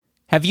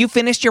Have you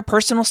finished your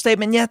personal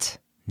statement yet?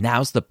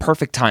 Now's the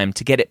perfect time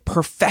to get it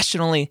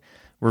professionally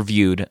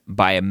reviewed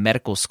by a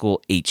medical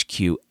school HQ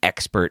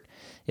expert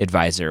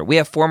advisor. We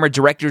have former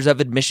directors of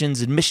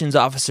admissions, admissions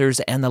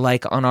officers, and the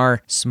like on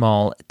our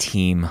small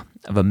team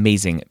of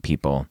amazing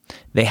people.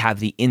 They have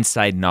the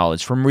inside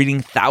knowledge from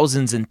reading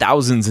thousands and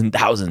thousands and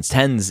thousands,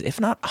 tens, if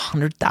not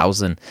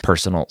 100,000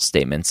 personal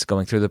statements,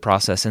 going through the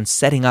process and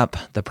setting up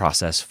the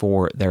process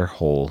for their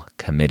whole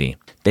committee.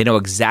 They know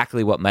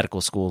exactly what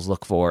medical schools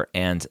look for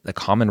and the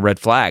common red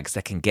flags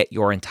that can get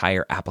your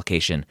entire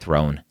application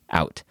thrown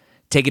out.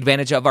 Take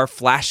advantage of our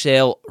flash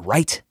sale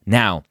right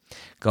now,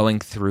 going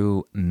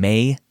through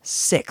May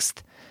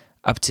 6th,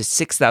 up to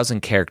 6,000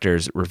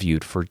 characters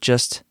reviewed for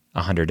just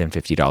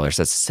 $150.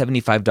 That's a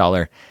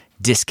 $75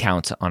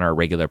 discount on our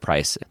regular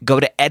price. Go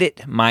to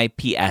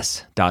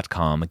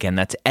editmyps.com. Again,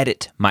 that's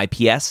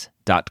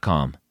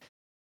editmyps.com.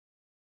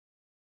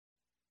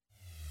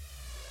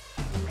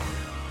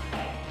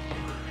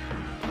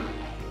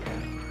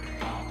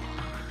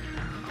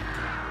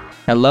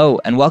 Hello,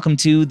 and welcome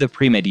to the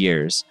Pre-Med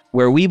Years,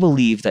 where we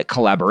believe that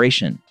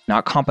collaboration,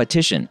 not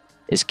competition,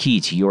 is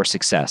key to your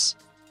success.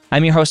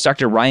 I'm your host,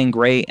 Dr. Ryan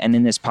Gray, and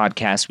in this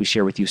podcast, we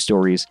share with you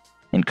stories,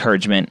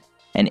 encouragement,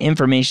 and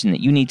information that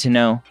you need to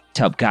know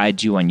to help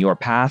guide you on your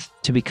path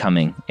to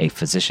becoming a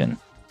physician.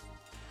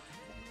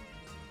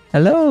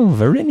 Hello,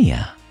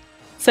 Varinia.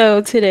 So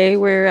today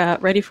we're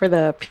ready for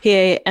the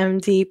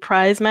PA-MD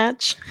prize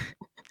match.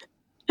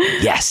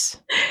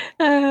 Yes.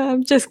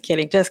 Just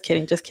kidding.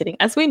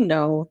 As we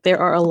know, there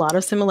are a lot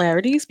of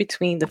similarities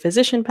between the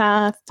physician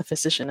path, the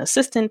physician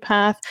assistant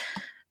path,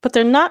 but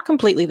they're not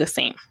completely the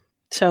same.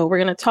 So we're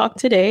going to talk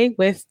today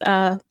with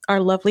our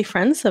lovely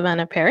friend,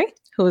 Savanna Perry,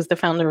 who is the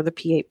founder of the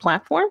PA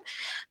platform,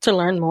 to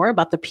learn more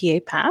about the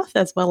PA path,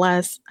 as well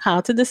as how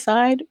to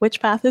decide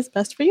which path is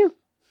best for you.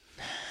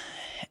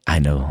 I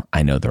know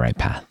the right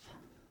path.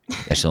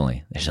 There's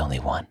only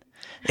one.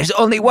 There's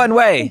only one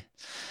way.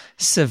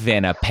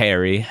 Savanna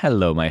Perry.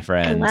 Hello, my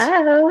friend.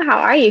 Hello. How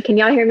are you? Can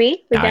y'all hear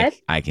me? We good?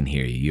 I can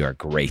hear you. You are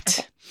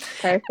great.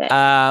 Perfect.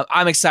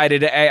 I'm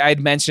excited. I'd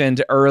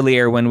mentioned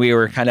earlier when we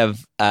were kind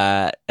of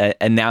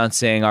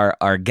announcing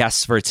our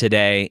guests for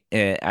today,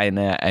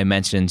 I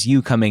mentioned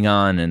you coming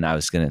on, and I'm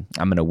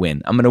gonna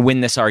win. I'm gonna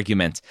win this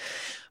argument.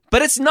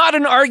 But it's not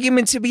an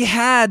argument to be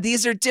had.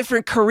 These are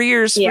different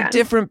careers for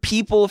different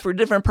people, for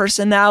different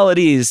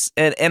personalities.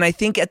 And I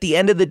think at the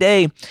end of the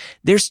day,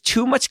 there's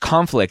too much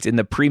conflict in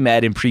the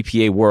pre-med and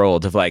pre-PA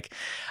world of like,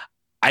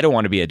 I don't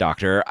want to be a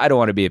doctor. I don't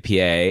want to be a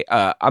PA.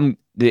 And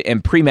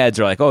pre-meds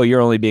are like, oh,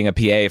 you're only being a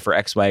PA for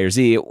X, Y, or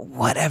Z,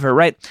 whatever,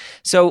 right?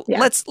 So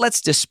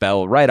let's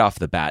dispel right off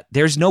the bat.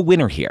 There's no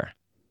winner here.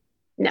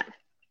 No.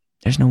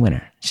 There's no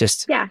winner. It's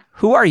just,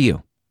 who are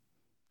you?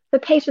 The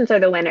patients are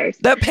the winners.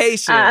 The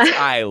patients.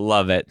 I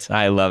love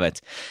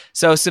it.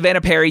 So, Savanna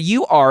Perry,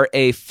 you are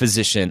a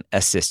physician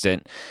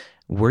assistant.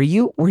 Were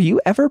you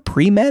ever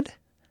pre-med?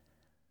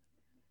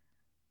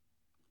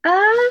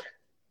 I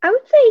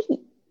would say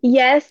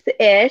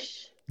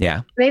yes-ish.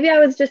 Yeah. Maybe I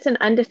was just an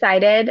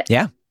undecided.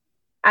 Yeah.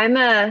 I'm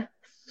a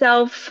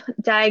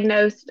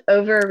self-diagnosed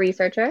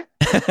over-researcher.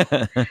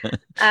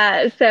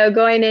 So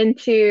going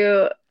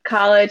into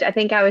college, I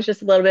think I was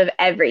just a little bit of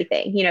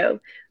everything,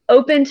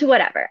 open to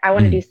whatever. I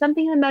want to do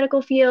something in the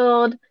medical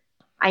field.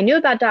 I knew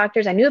about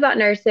doctors. I knew about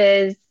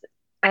nurses.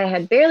 I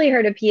had barely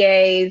heard of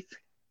PAs,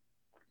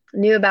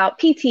 knew about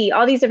PT,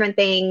 all these different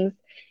things.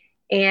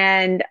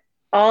 And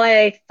all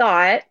I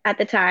thought at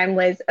the time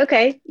was,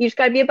 okay, you just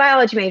got to be a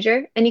biology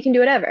major and you can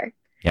do whatever.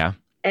 Yeah.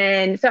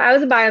 And so I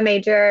was a bio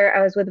major.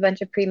 I was with a bunch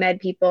of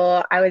pre-med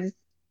people. I was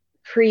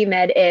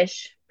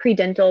pre-med-ish,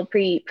 pre-dental,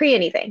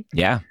 pre-anything.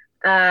 Yeah.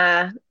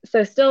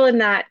 So still in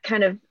that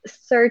kind of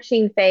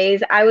searching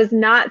phase. I was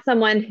not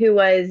someone who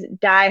was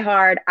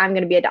diehard, I'm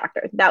going to be a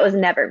doctor. That was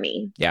never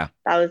me. Yeah.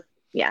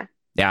 Yeah.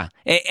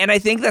 And I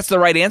think that's the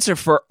right answer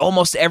for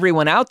almost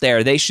everyone out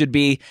there. They should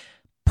be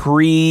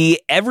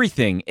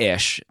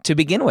pre-everything-ish to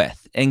begin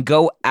with and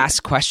go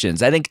ask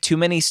questions. I think too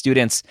many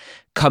students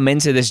come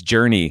into this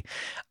journey,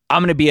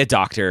 I'm going to be a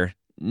doctor,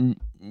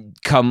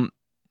 come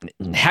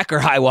heck or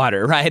high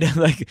water, right?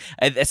 Like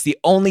that's the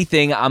only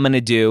thing I'm going to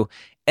do.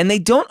 And they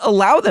don't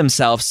allow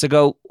themselves to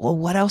go, well,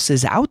 what else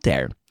is out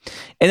there?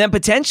 And then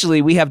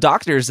potentially we have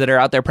doctors that are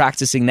out there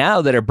practicing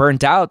now that are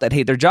burnt out, that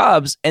hate their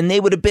jobs, and they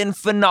would have been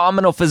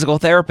phenomenal physical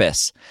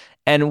therapists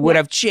and would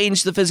have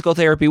changed the physical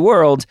therapy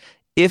world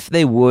if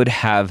they would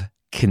have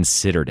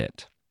considered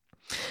it.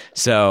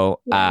 So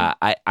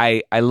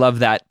I love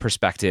that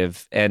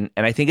perspective, and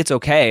I think it's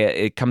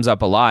okay. It comes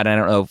up a lot. I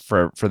don't know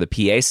for the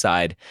PA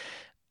side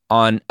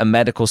on a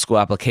medical school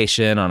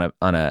application on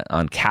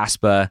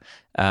CASPA.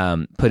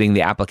 Putting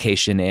the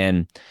application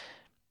in,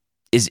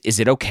 is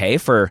it okay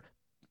for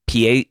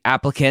PA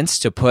applicants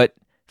to put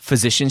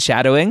physician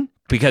shadowing?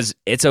 Because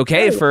it's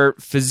okay for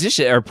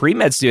physician or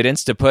pre-med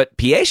students to put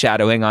PA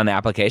shadowing on the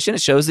application.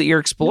 It shows that you're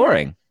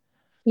exploring.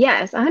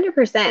 Yes,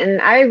 100%.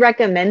 And I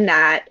recommend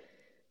that.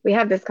 We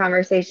have this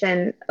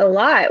conversation a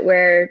lot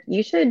where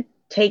you should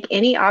take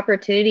any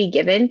opportunity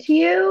given to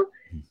you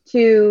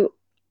to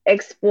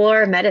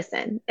explore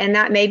medicine. And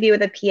that may be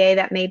with a PA,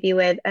 that may be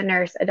with a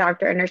nurse, a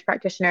doctor, a nurse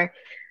practitioner.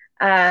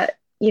 I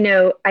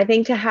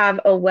think to have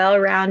a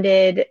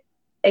well-rounded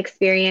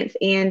experience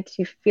and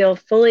to feel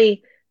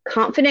fully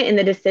confident in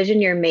the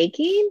decision you're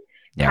making,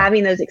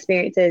 having those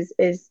experiences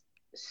is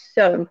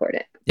so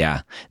important.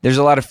 Yeah. There's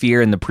a lot of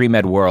fear in the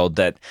pre-med world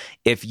that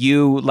if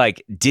you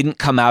didn't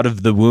come out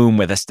of the womb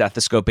with a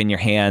stethoscope in your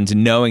hand,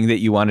 knowing that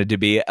you wanted to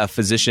be a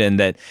physician,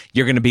 that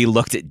you're going to be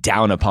looked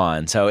down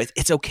upon. So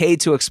it's okay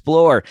to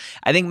explore.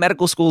 I think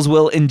medical schools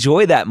will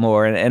enjoy that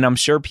more. And I'm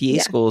sure PA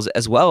schools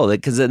as well,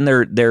 because then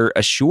they're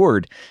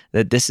assured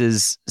that this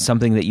is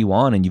something that you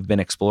want and you've been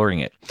exploring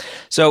it.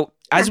 So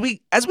as we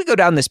go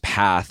down this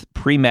path,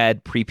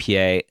 pre-med,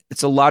 pre-PA,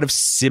 it's a lot of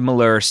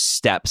similar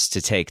steps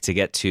to take to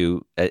get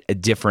to a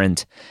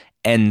different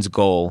end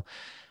goal.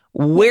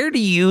 Where do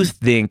you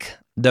think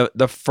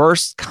the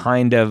first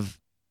kind of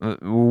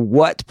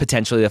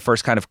potentially the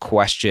first kind of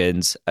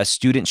questions a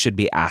student should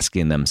be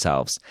asking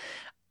themselves?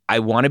 I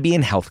want to be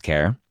in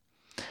healthcare.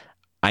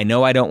 I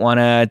know I don't want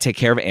to take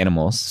care of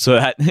animals, so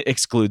that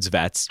excludes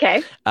vets.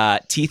 Okay.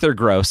 Teeth are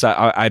gross.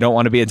 I don't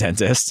want to be a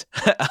dentist.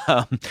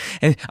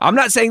 And I'm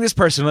not saying this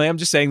personally. I'm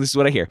just saying this is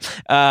what I hear.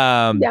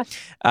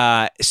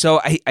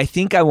 So I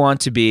think I want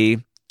to be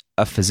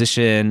a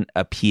physician,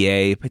 a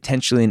PA,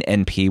 potentially an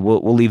NP.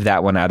 We'll leave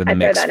that one out of the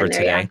mix for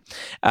today.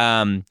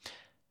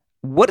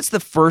 What is the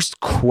first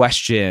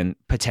question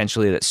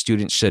potentially that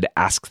students should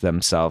ask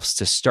themselves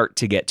to start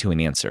to get to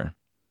an answer?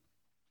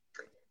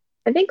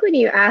 I think when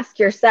you ask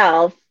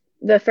yourself,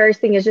 the first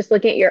thing is just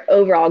looking at your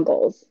overall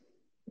goals.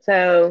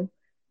 So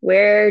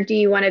where do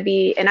you want to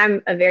be? And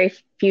I'm a very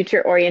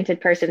future oriented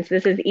person, so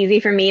this is easy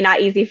for me, not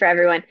easy for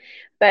everyone.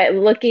 But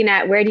looking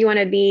at where do you want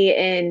to be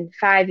in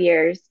 5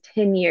 years,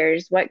 10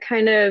 years? What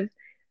kind of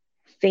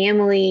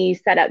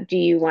family setup do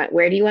you want?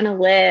 Where do you want to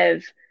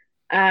live?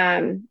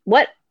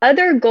 What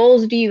other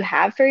goals do you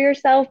have for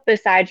yourself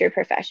besides your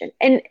profession?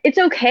 And it's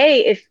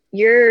okay if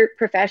your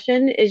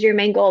profession is your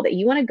main goal, that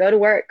you want to go to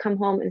work, come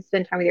home, and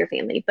spend time with your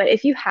family. But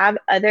if you have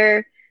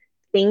other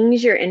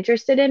things you're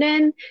interested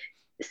in,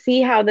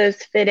 see how those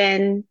fit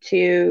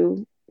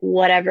into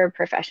whatever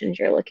professions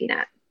you're looking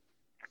at.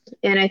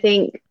 And I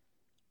think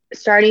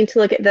starting to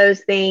look at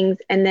those things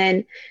and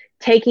then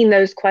taking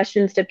those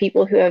questions to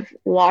people who have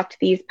walked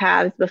these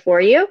paths before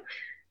you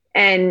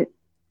and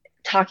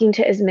talking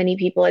to as many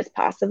people as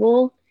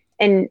possible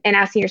and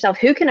asking yourself,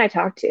 who can I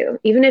talk to?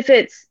 Even if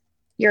it's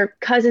your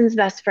cousin's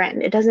best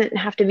friend, it doesn't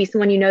have to be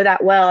someone you know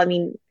that well. I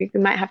mean, you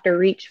might have to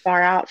reach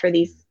far out for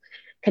these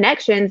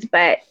connections,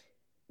 but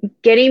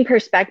getting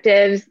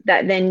perspectives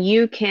that then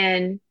you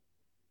can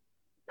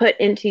put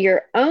into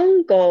your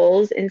own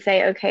goals and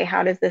say, okay,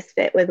 how does this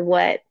fit with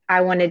what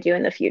I want to do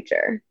in the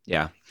future?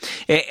 Yeah.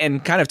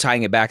 And kind of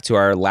tying it back to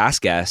our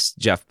last guest,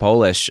 Jeff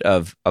Polish,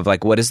 of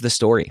what is the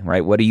story,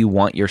 right? What do you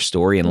want your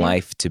story in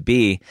life to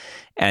be?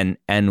 And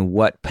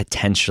what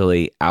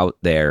potentially out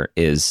there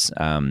is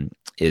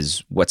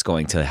what's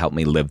going to help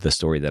me live the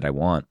story that I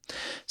want.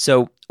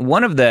 So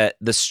one of the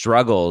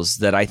struggles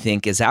that I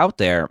think is out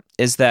there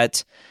is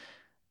that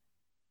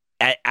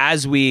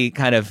as we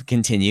kind of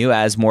continue,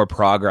 as more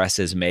progress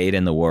is made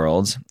in the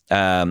world,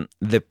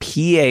 the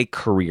PA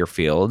career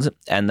field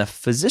and the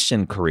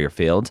physician career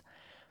field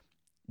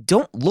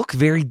don't look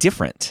very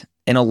different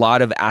in a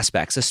lot of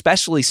aspects,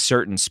 especially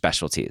certain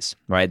specialties,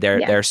 right?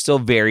 There are still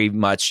very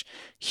much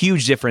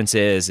huge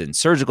differences in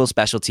surgical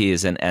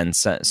specialties and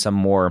some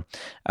more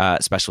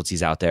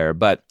specialties out there.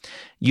 But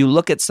you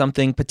look at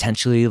something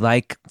potentially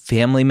like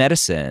family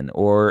medicine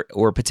or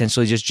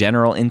potentially just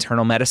general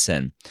internal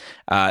medicine.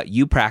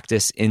 You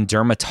practice in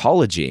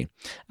dermatology.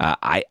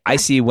 I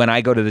see when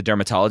I go to the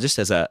dermatologist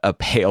as a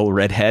pale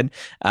redhead,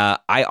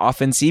 I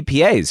often see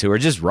PAs who are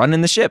just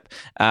running the ship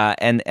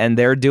and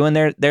they're doing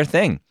their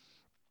thing.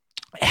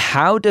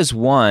 How does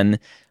one,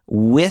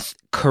 with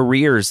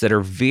careers that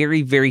are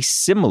very, very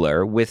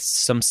similar with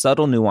some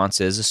subtle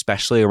nuances,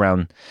 especially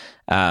around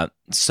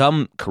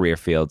some career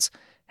fields,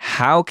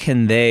 how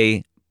can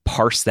they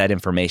parse that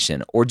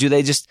information? Or do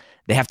they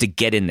have to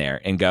get in there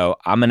and go,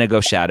 I'm going to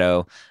go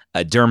shadow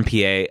a derm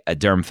PA, a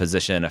derm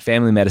physician, a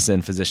family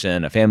medicine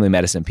physician, a family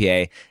medicine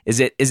PA? Is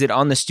it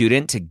on the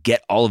student to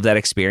get all of that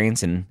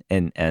experience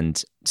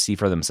and see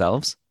for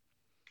themselves?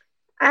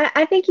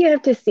 I think you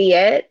have to see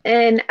it.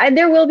 And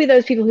there will be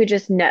those people who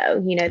just know,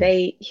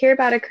 they hear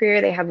about a career,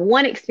 they have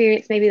one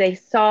experience, maybe they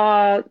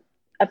saw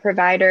a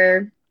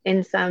provider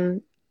in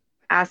some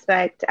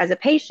aspect as a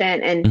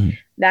patient, and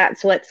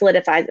that's what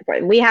solidifies it for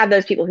them. We have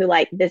those people who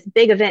this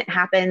big event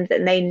happens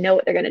and they know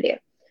what they're going to do.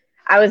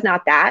 I was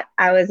not that.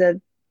 I was a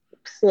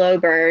slow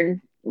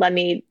burn, let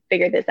me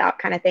figure this out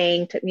kind of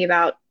thing. Took me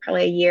about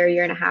probably a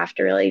year and a half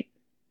to really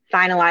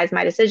finalize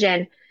my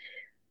decision.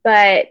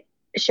 But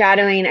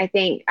shadowing, I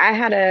think I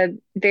had a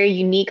very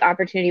unique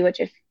opportunity, which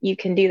if you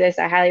can do this,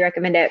 I highly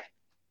recommend it,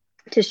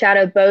 to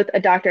shadow both a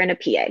doctor and a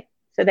PA.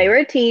 So they were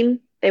a team.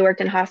 They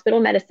worked in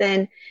hospital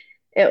medicine.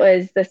 It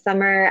was the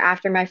summer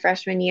after my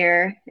freshman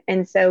year.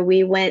 And so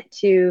we went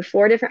to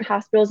 4 different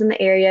hospitals in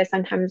the area.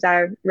 Sometimes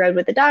I rode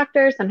with the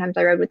doctor. Sometimes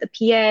I rode with the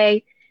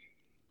PA.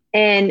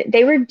 And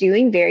they were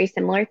doing very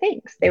similar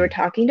things. They were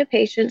talking to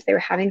patients, they were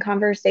having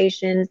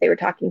conversations, they were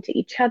talking to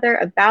each other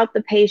about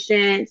the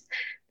patients.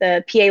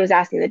 The PA was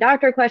asking the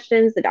doctor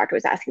questions, the doctor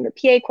was asking the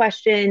PA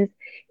questions.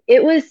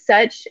 It was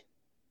such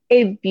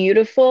a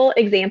beautiful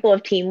example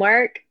of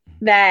teamwork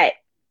that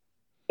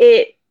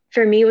it,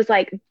 for me, was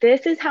like,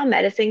 this is how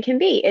medicine can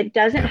be. It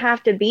doesn't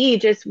have to be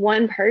just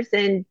one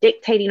person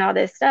dictating all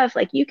this stuff.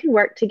 Like, you can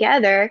work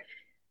together,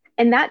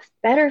 and that's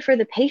better for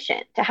the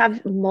patient to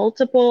have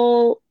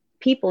multiple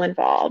people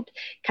involved,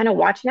 kind of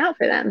watching out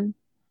for them.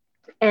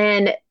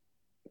 And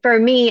for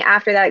me,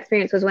 after that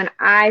experience was when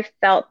I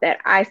felt that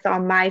I saw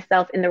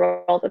myself in the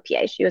role of a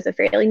PA. She was a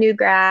fairly new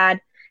grad.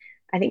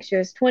 I think she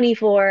was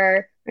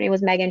 24. Her name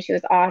was Megan. She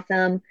was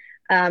awesome.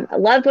 I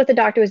loved what the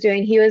doctor was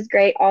doing. He was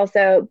great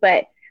also,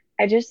 but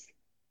I just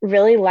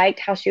really liked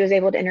how she was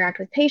able to interact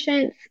with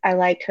patients. I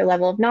liked her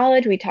level of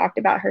knowledge. We talked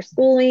about her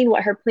schooling,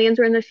 what her plans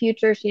were in the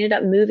future. She ended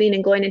up moving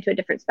and going into a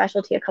different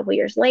specialty a couple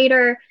years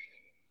later.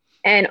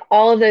 And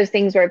all of those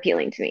things were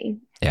appealing to me.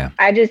 Yeah.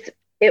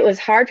 It was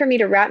hard for me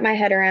to wrap my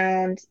head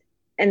around,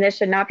 and this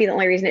should not be the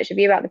only reason it should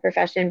be about the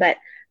profession, but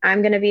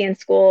I'm going to be in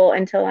school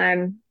until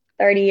I'm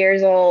 30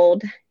 years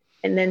old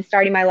and then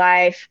starting my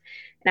life.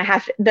 And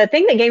the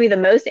thing that gave me the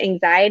most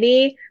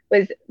anxiety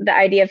was the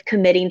idea of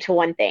committing to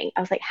one thing. I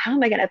was like, how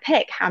am I going to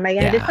pick? How am I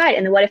going to decide?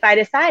 And then what if I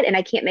decide and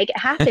I can't make it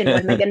happen?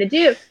 What am I going to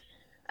do?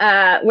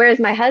 Whereas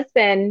my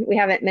husband, we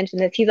haven't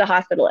mentioned this, he's a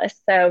hospitalist.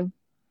 So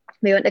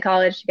we went to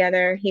college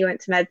together. He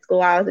went to med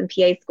school. I was in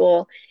PA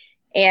school.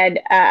 And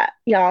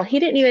y'all, he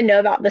didn't even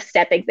know about the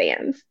step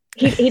exams.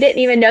 He didn't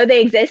even know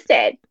they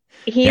existed.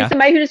 He's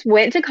somebody who just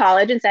went to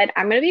college and said,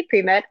 I'm going to be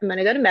pre-med. I'm going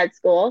to go to med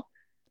school.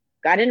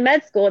 Got into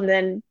med school and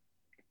then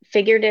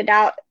figured it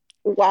out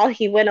while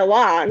he went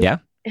along. Yeah.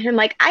 And I'm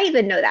like, I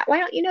even know that. Why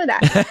don't you know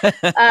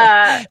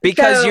that?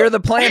 Because you're the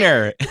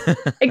planner.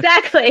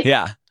 Exactly.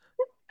 Yeah.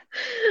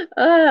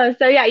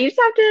 So yeah, you just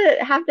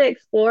have to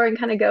explore and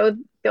kind of go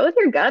with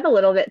your gut a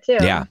little bit too.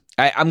 Yeah.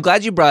 I'm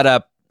glad you brought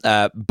up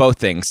both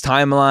things,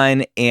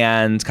 timeline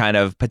and kind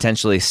of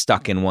potentially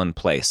stuck in one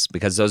place,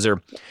 because those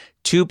are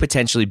two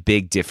potentially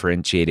big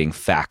differentiating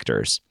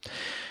factors.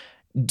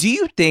 Do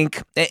you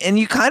think, and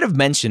you kind of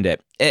mentioned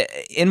it,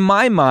 in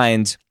my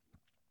mind,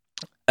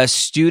 a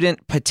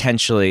student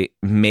potentially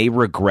may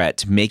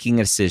regret making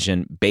a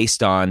decision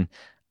based on,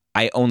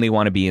 I only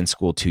want to be in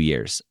school 2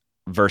 years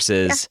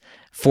versus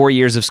 4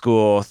 years of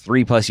school,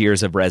 3+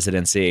 years of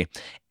residency,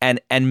 and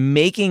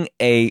making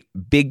a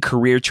big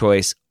career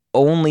choice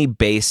only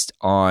based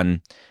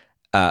on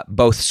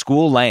both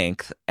school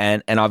length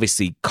and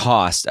obviously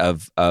cost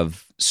of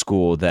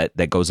school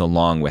that goes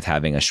along with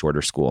having a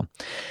shorter school.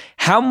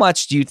 How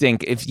much do you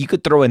think, if you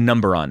could throw a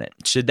number on it,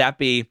 should that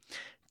be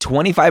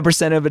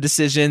 25% of a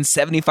decision,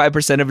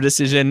 75% of a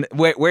decision?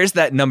 Where's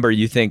that number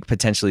you think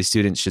potentially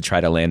students should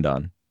try to land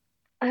on?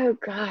 Oh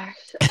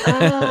gosh.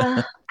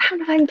 I don't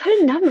know if I can put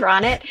a number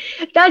on it.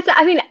 I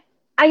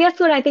guess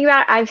when I think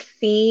about it, I've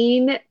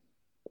seen,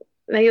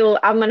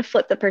 I'm going to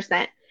flip the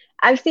percent.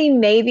 I've seen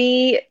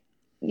maybe,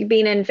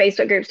 being in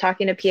Facebook groups,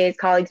 talking to PAs,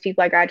 colleagues,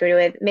 people I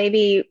graduated with,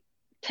 maybe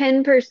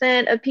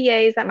 10% of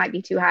PAs, that might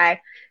be too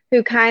high,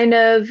 who kind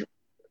of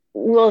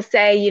will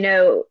say,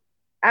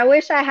 I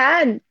wish I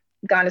had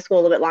gone to school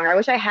a little bit longer. I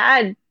wish I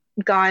had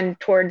gone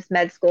towards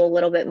med school a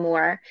little bit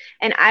more.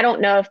 And I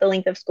don't know if the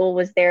length of school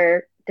was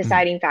their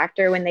deciding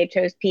factor when they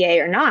chose PA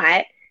or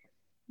not.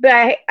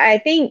 But I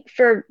think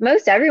for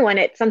most everyone,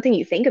 it's something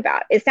you think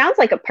about. It sounds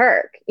like a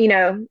perk,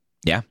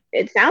 Yeah.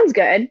 It sounds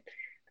good.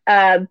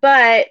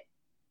 But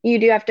you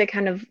do have to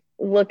kind of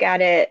look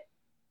at it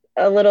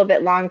a little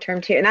bit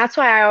long-term too. And that's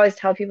why I always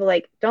tell people,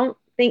 like, don't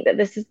think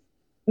that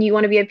you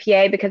want to be a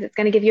PA because it's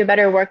going to give you a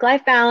better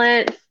work-life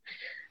balance.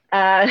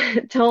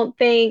 Don't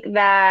think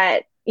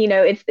that,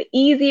 it's the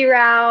easy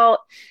route.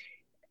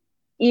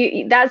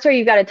 That's where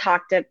you've got to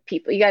talk to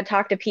people. You got to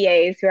talk to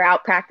PAs who are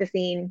out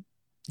practicing.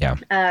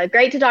 Yeah.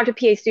 Great to talk to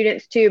PA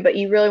students too, but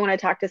you really want to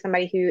talk to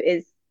somebody who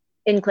is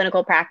in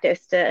clinical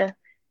practice to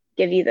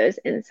give you those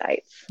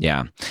insights.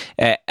 Yeah.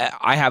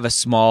 I have a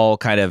small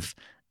kind of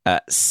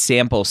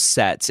sample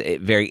set,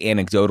 very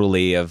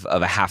anecdotally, of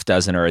a half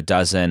dozen or a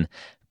dozen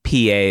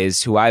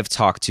PAs who I've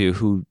talked to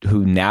who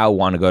now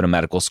want to go to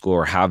medical school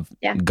or have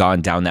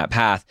gone down that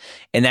path.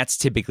 And that's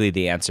typically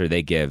the answer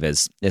they give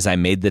is I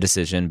made the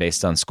decision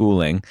based on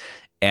schooling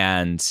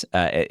and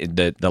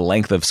the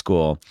length of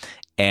school.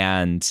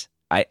 And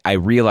I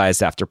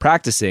realized after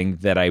practicing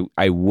that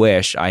I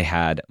wish I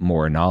had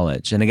more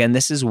knowledge. And again,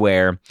 this is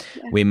where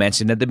we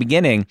mentioned at the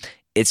beginning,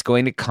 it's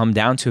going to come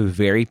down to a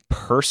very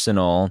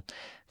personal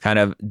kind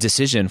of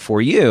decision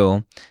for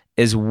you,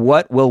 is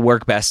what will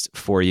work best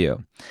for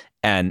you.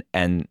 And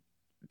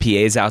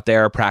PAs out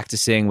there are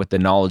practicing with the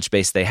knowledge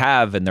base they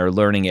have, and they're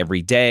learning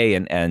every day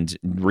and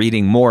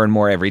reading more and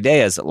more every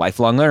day as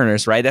lifelong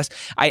learners, right?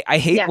 I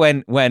hate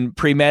when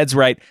pre-meds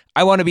write,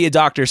 I want to be a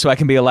doctor so I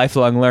can be a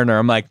lifelong learner.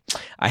 I'm like,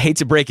 I hate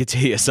to break it to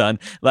you, son.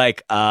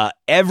 Like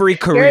every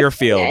career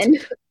field,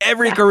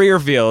 every career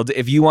field,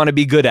 if you want to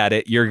be good at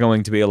it, you're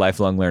going to be a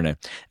lifelong learner,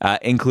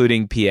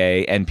 including PA,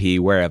 NP,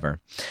 wherever.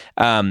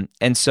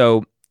 And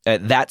so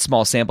that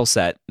small sample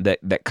set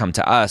that come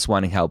to us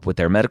wanting help with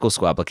their medical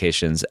school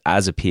applications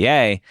as a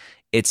PA,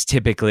 it's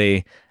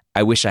typically,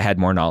 I wish I had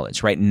more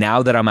knowledge, right?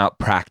 Now that I'm out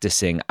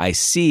practicing, I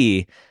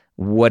see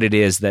what it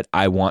is that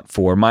I want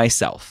for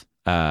myself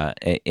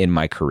in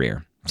my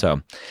career.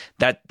 So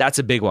that's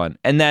a big one.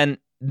 And then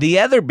the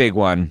other big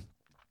one,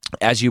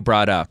 as you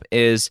brought up,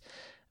 is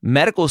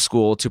medical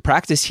school. To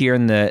practice here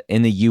in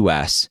the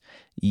US,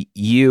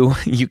 you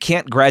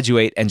can't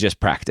graduate and just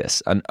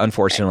practice,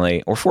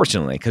 unfortunately, or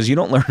fortunately, because you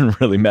don't learn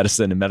really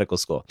medicine in medical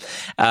school.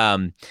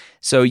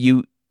 So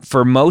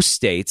for most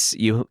states,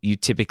 you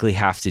typically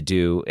have to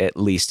do at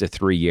least a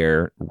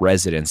 3-year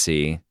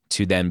residency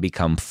to then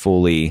become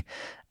fully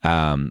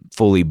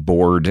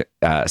board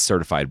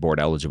certified, board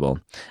eligible,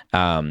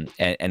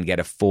 and get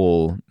a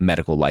full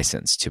medical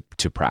license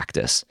to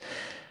practice.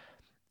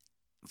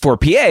 For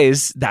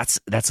PAs, that's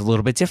a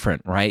little bit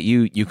different, right?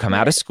 You come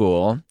out of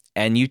school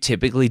and you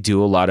typically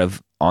do a lot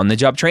of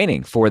on-the-job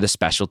training for the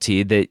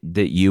specialty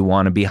that you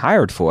want to be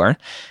hired for.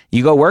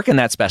 You go work in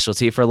that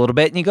specialty for a little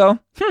bit and you go,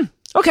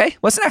 okay,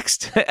 what's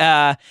next?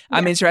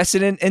 I'm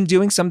interested in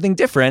doing something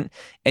different.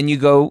 And you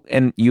go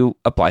and you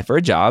apply for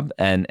a job,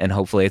 and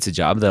hopefully it's a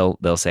job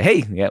they'll say,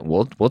 hey, yeah,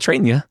 we'll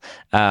train you.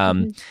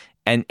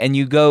 And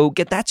you go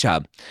get that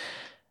job.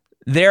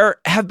 There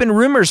have been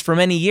rumors for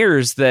many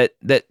years that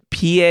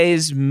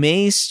PAs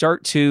may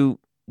start to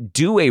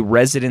do a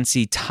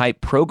residency type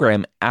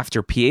program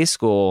after PA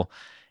school.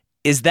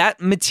 Is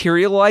that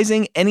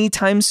materializing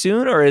anytime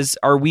soon, or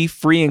are we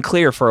free and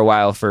clear for a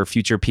while for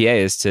future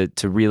PAs to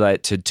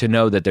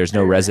know that there's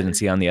no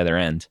residency on the other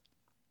end?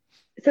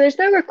 So there's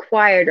no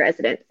required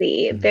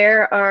residency.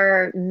 There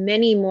are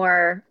many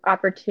more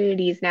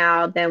opportunities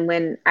now than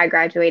when I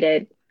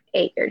graduated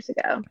 8 years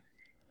ago.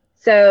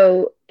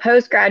 So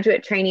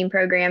postgraduate training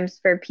programs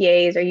for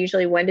PAs are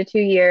usually 1 to 2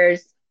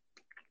 years.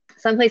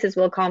 Some places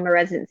will call them a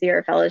residency or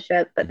a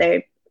fellowship, but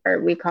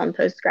we call them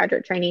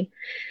postgraduate training.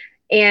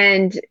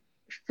 And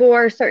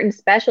for certain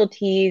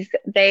specialties,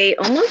 they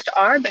almost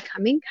are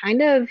becoming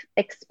kind of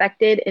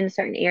expected in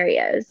certain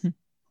areas.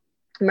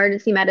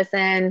 Emergency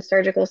medicine,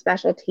 surgical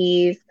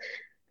specialties,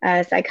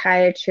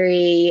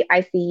 psychiatry,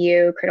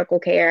 ICU, critical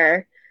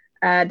care.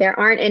 There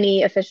aren't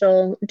any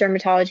official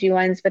dermatology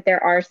ones, but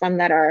there are some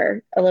that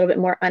are a little bit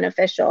more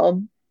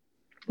unofficial,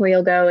 where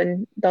you'll go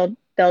and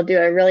they'll do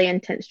a really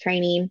intense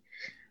training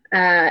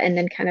and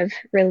then kind of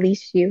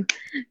release you.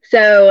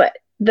 So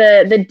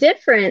the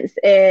difference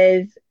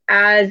is,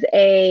 as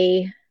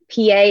a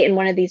PA in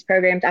one of these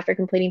programs after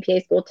completing PA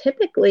school,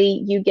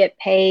 typically you get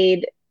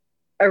paid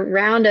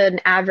around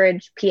an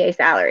average PA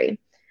salary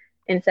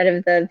instead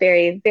of the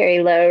very,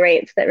 very low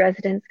rates that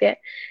residents get,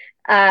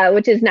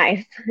 which is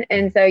nice.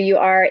 And so you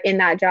are in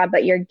that job,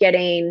 but you're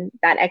getting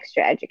that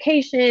extra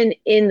education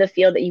in the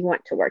field that you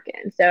want to work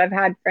in. So I've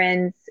had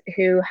friends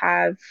who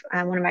have,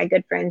 one of my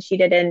good friends, she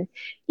did an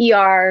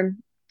ER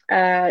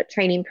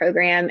training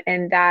program,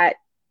 and that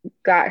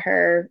got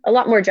her a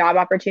lot more job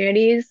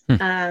opportunities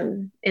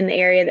in the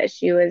area that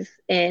she was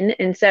in.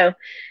 And so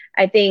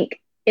I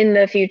think in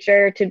the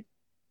future, to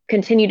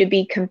continue to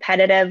be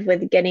competitive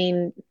with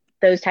getting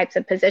those types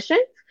of positions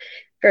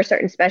for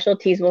certain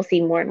specialties, we'll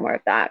see more and more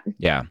of that.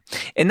 Yeah.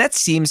 And that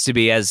seems to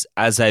be, as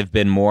I've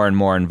been more and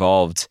more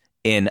involved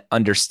in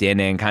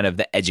understanding kind of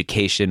the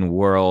education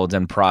world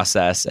and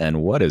process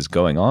and what is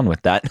going on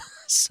with that.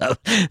 So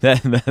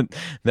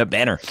the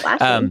banner.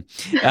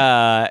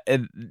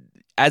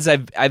 As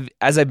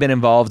I've been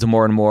involved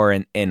more and more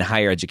in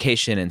higher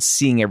education and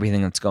seeing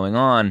everything that's going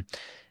on,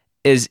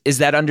 is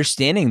that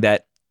understanding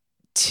that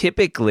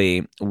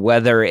typically,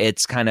 whether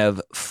it's kind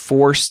of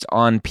forced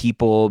on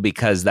people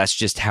because that's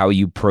just how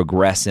you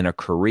progress in a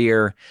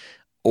career,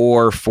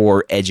 or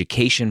for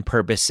education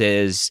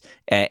purposes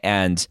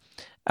and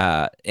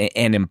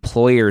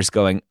employers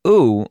going,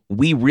 ooh,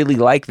 we really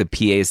like the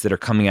PAs that are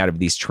coming out of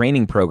these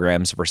training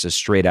programs versus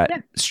straight out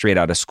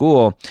of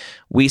school,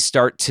 we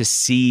start to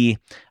see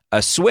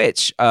a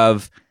switch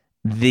of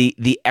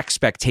the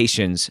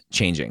expectations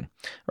changing,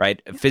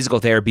 right? Physical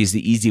therapy is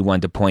the easy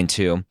one to point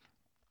to.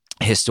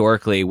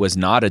 Historically was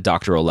not a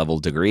doctoral level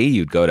degree.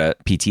 You'd go to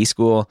PT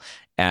school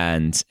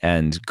and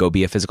go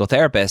be a physical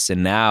therapist.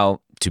 And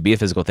now to be a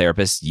physical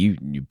therapist, you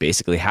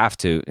basically have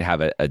to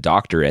have a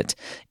doctorate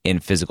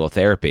in physical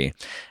therapy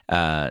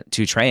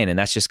to train. And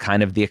that's just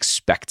kind of the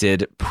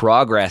expected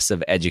progress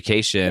of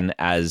education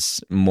as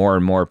more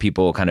and more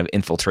people kind of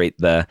infiltrate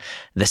the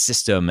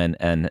system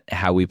and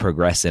how we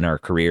progress in our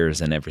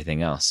careers and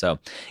everything else. So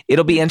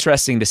it'll be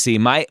interesting to see.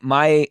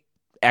 My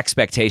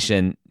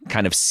expectation,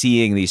 kind of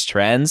seeing these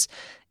trends,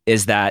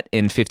 is that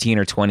in 15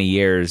 or 20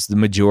 years, the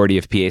majority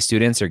of PA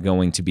students are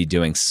going to be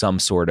doing some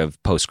sort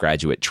of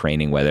postgraduate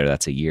training, whether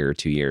that's a year or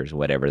 2 years,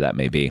 whatever that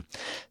may be.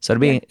 So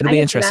it'll be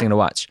interesting to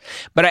watch.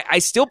 But I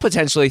still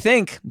potentially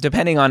think,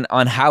 depending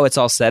on how it's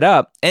all set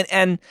up,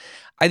 and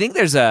I think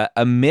there's a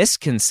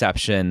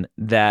misconception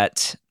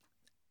that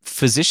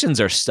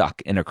physicians are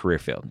stuck in a career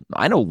field.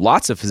 I know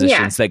lots of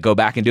physicians that go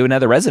back and do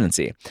another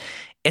residency.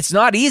 It's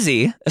not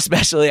easy,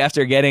 especially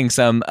after getting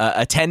some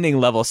attending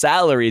level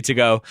salary, to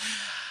go,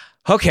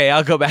 okay,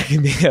 I'll go back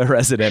and be a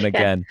resident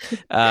again.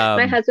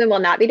 My husband will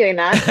not be doing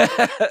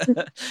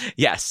that.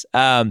 Yes.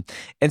 And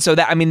so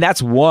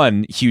that's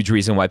one huge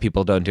reason why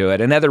people don't do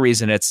it. Another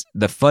reason, it's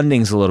the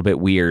funding's a little bit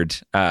weird.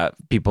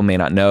 People may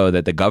not know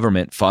that the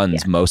government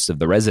funds most of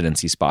the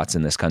residency spots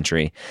in this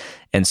country.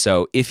 And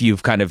so if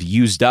you've kind of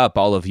used up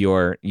all of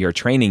your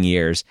training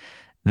years,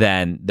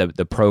 then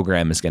the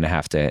program is going to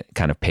have to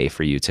kind of pay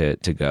for you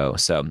to go.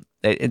 So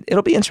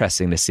it'll be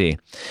interesting to see.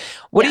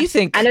 What do you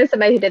think? I know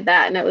somebody who did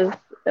that, and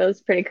it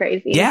was pretty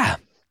crazy. Yeah.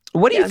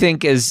 What do you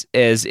think is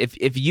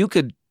if you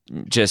could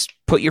just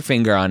put your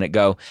finger on it,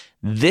 go,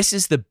 this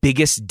is the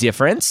biggest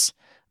difference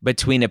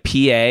between a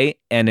PA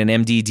and an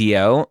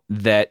MDDO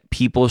that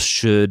people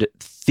should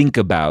think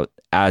about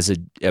as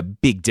a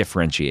big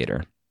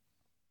differentiator?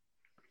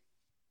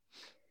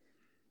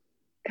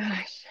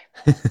 Gosh.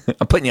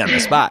 I'm putting you on the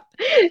spot.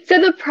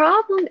 So the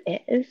problem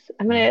is,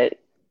 I'm going to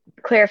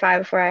clarify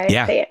before I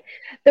say it.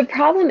 The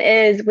problem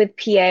is with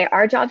PA,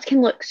 our jobs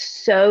can look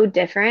so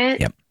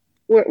different. Yep.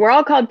 We're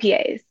all called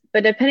PAs,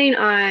 but depending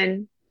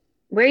on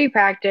where you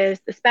practice,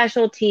 the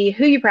specialty,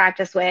 who you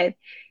practice with,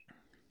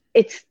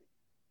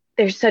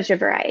 there's such a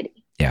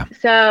variety. Yeah.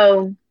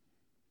 So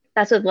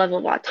that's with level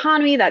of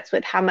autonomy. That's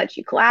with how much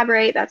you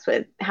collaborate. That's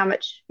with how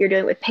much you're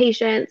doing with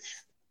patients.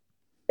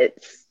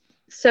 It's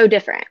so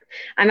different.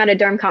 I'm at a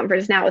derm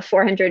conference now with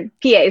 400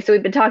 PAs, so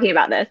we've been talking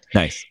about this.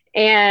 Nice.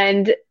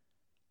 And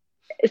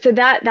so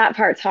that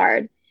part's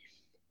hard.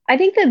 I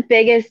think the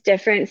biggest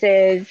difference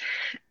is,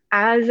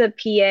 as a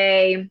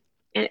PA,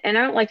 and I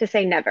don't like to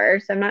say never,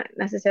 so I'm not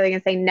necessarily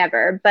going to say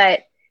never,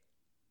 but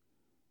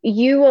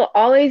you will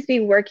always be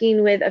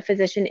working with a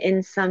physician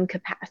in some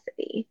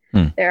capacity.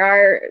 There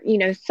are,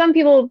 some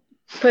people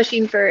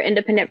pushing for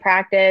independent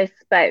practice,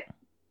 but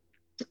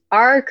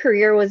our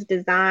career was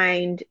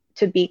designed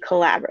to be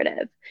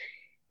collaborative.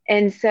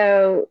 And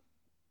so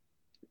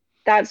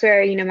that's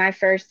where, my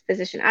first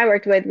physician I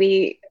worked with,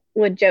 we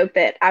would joke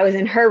that I was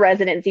in her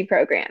residency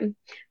program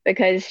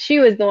because she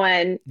was the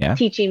one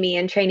teaching me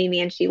and training me,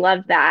 and she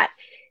loved that.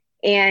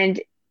 And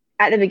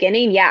at the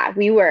beginning,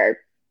 we were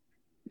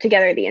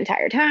together the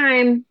entire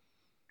time,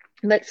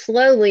 but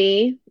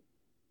slowly,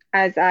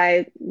 as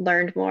I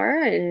learned more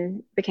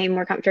and became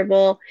more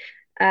comfortable,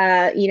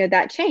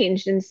 that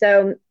changed. And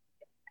so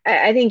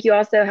I think you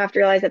also have to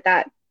realize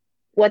that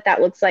what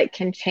that looks like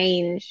can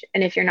change.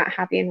 And if you're not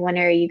happy in one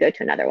area, you go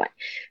to another one.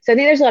 So I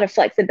think there's a lot of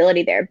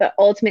flexibility there, but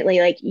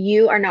ultimately,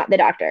 you are not the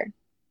doctor,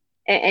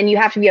 and you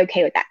have to be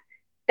okay with that.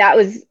 That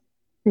was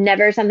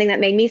never something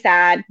that made me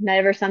sad,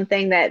 never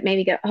something that made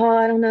me go, oh,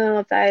 I don't know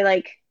if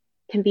I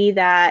can be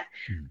that.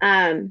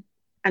 I'm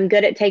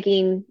good at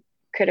taking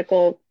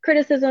critical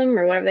criticism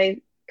or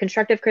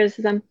constructive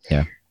criticism.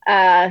 Yeah.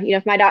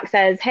 If my doc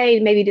says, hey,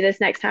 maybe do this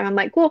next time, I'm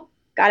like, cool,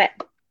 got it.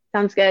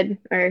 Sounds good.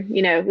 Or,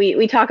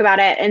 we talk about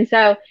it. And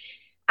so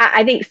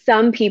I think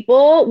some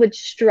people would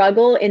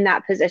struggle in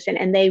that position,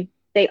 and they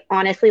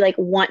honestly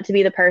want to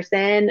be the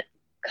person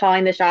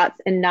calling the shots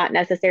and not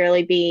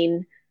necessarily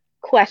being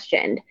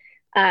questioned.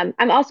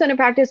 I'm also in a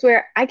practice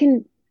where I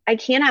can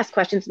ask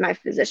questions to my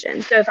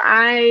physician. So if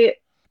I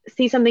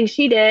see something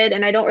she did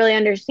and I don't really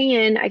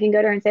understand, I can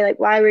go to her and say,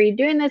 why were you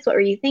doing this? What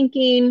were you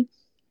thinking?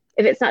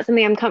 If it's not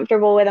something I'm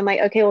comfortable with, I'm like,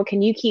 okay, well,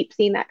 can you keep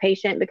seeing that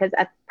patient? Because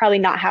that's probably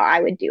not how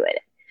I would do it.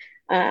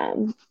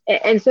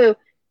 And so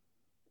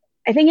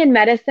I think in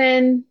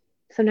medicine,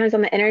 sometimes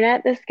on the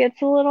internet, this gets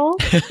a little,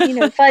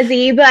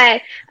 fuzzy,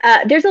 but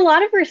there's a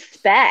lot of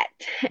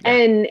respect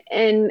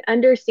and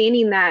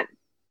understanding that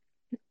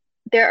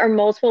there are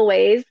multiple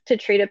ways to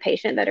treat a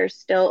patient that are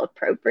still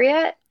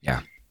appropriate.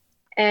 Yeah.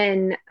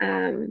 And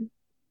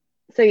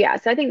so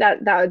I think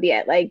that would be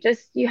it.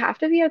 Just, you have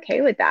to be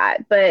okay with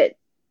that. But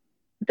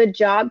the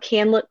job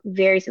can look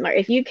very similar.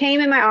 If you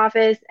came in my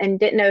office and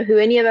didn't know who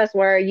any of us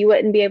were, you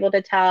wouldn't be able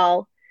to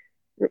tell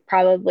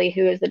probably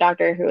who is the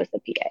doctor, who is the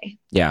PA.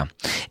 Yeah.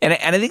 And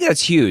I think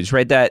that's huge,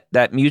 right?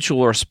 That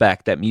mutual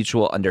respect, that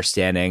mutual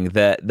understanding,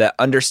 the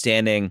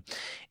understanding.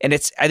 And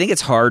I think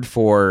it's hard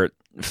for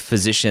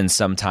physicians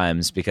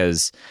sometimes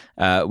because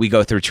we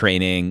go through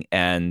training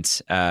and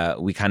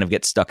we kind of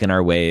get stuck in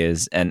our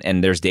ways,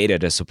 and there's data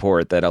to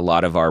support that a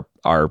lot of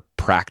our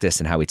practice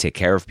and how we take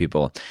care of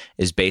people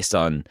is based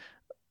on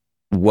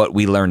what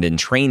we learned in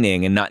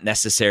training and not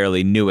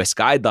necessarily newest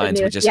guidelines,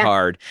 which is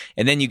hard.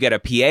 And then you get a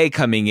PA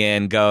coming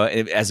in,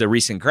 as a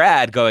recent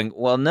grad, going,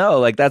 well,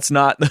 no, that's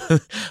not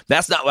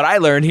that's not what I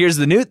learned. Here's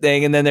the new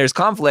thing. And then there's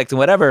conflict and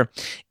whatever.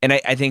 And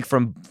I think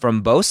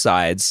from both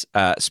sides,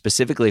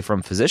 specifically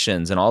from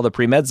physicians and all the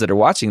pre-meds that are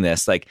watching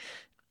this, like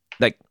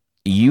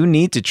you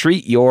need to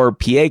treat your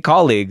PA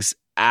colleagues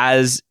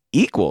as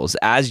equals,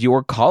 as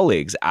your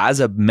colleagues, as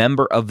a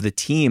member of the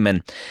team.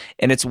 And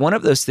it's one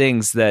of those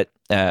things that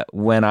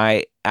when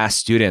I ask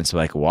students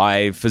like,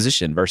 why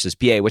physician versus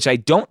PA, which I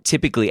don't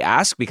typically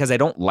ask because I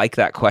don't like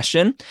that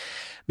question.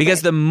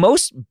 Because the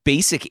most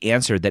basic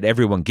answer that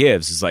everyone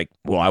gives is like,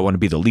 well, I want to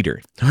be the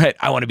leader, right?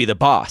 I want to be the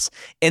boss.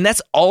 And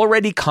that's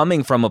already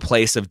coming from a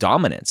place of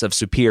dominance, of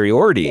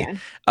superiority,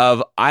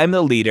 of I'm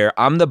the leader,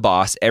 I'm the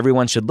boss,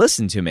 everyone should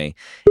listen to me.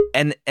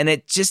 And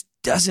it just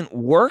doesn't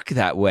work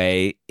that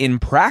way in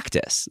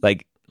practice.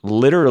 Like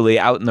literally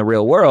out in the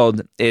real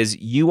world is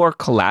you are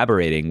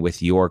collaborating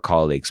with your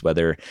colleagues,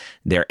 whether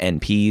they're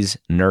NPs,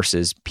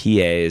 nurses,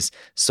 PAs,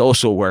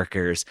 social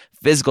workers,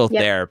 physical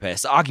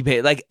therapists,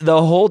 like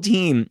the whole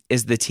team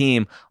is the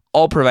team,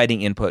 all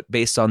providing input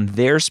based on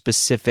their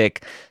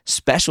specific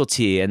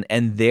specialty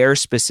and their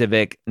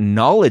specific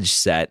knowledge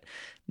set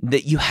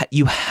that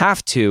you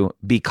have to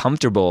be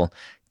comfortable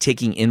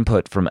taking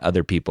input from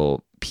other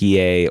people,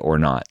 PA or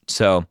not.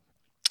 So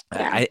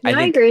I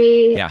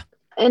agree. Yeah.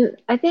 And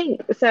I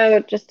think,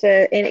 so just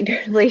to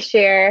anecdotally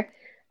share,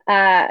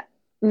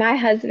 my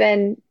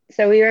husband,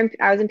 I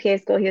was in PA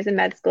school, he was in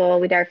med school.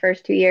 We did our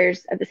first 2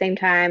 years at the same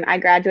time. I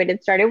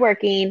graduated, started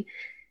working,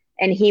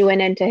 and he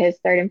went into his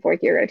third and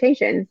fourth year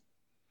rotations.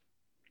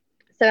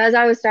 So as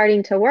I was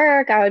starting to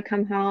work, I would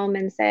come home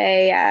and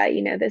say,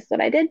 this is what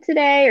I did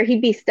today, or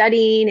he'd be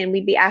studying and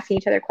we'd be asking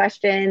each other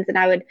questions, and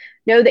I would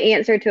know the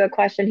answer to a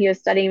question he was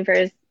studying for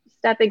his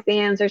step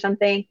exams or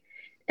something.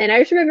 And I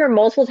just remember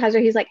multiple times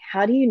where he's like,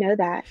 how do you know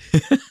that?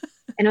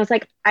 And I was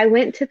like, I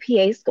went to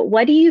PA school.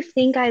 What do you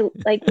think I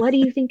did? What do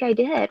you think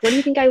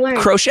I learned?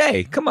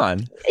 Crochet. Come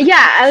on.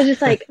 Yeah. I was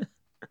just like,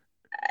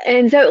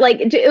 and so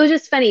it was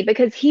just funny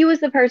because he was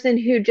the person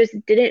who just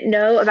didn't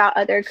know about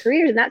other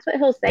careers. And that's what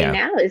he'll say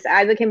now is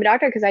I became a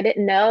doctor because I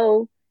didn't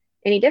know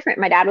any different.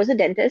 My dad was a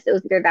dentist. It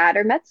was either that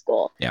or med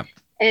school. Yeah.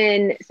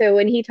 And so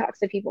when he talks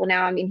to people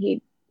now, I mean,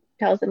 he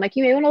tells them like,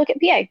 you may want to look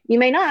at PA. You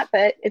may not,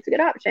 but it's a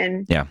good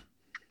option. Yeah.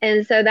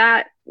 And so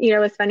that,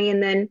 was funny.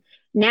 And then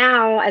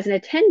now as an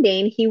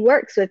attending, he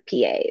works with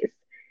PAs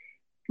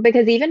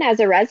because even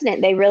as a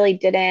resident, they really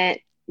didn't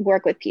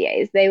work with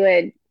PAs. They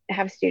would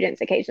have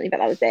students occasionally, but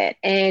that was it.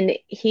 And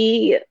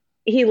he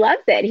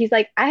loves it. He's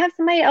like, I have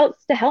somebody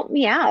else to help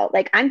me out.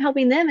 Like I'm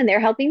helping them and they're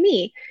helping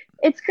me.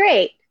 It's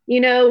great.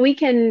 We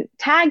can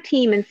tag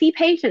team and see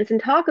patients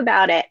and talk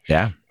about it.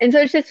 Yeah. And so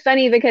it's just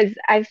funny because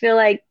I feel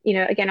like,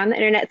 again, on the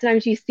internet,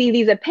 sometimes you see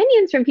these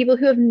opinions from people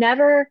who have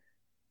never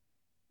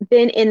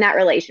been in that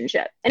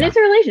relationship, and it's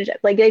a relationship,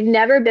 like they've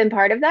never been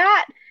part of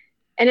that,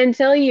 and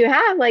until you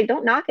have, like,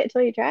 don't knock it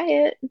till you try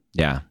it.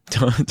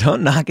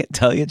 Don't knock it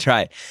till you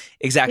try it.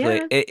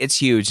 Exactly. It's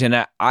huge.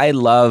 And I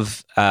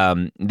love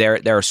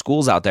there are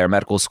schools out there,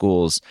 medical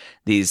schools,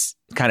 these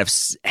kind of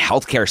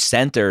healthcare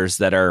centers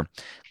that are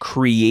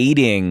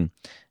creating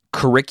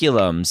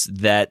curriculums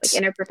that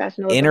like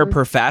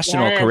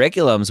interprofessional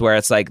curriculums where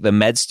it's like the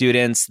med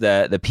students,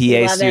 the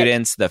PA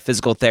students, the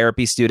physical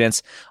therapy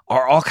students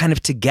are all kind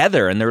of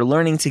together and they're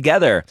learning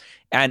together.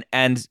 And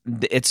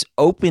it's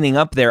opening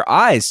up their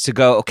eyes to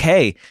go,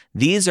 okay,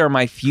 these are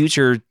my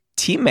future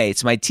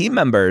teammates, my team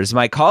members,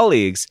 my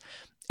colleagues.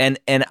 And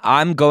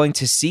I'm going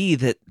to see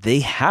that they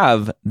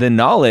have the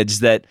knowledge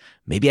that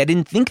maybe I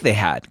didn't think they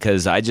had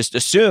because I just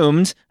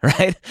assumed,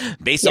 right,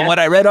 based on what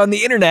I read on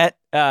the internet,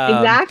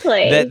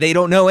 exactly, that they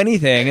don't know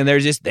anything and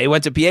they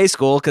went to PA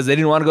school because they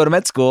didn't want to go to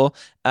med school,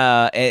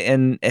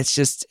 and it's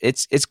just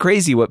it's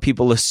crazy what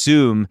people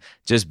assume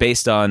just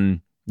based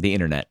on the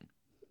internet.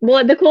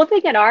 Well, the cool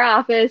thing at our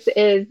office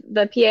is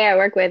the PA I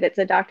work with, it's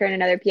a doctor and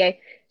another PA.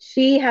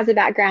 She has a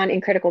background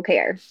in critical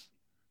care,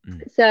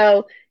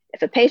 so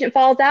if a patient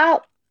falls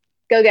out,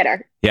 go get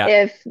her. Yeah.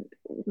 If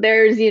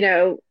there's,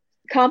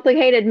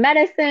 complicated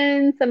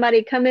medicine,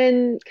 somebody come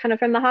in kind of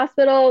from the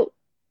hospital,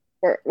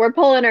 we're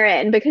pulling her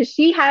in because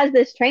she has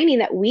this training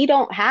that we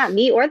don't have,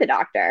 me or the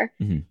doctor.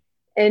 Mm-hmm.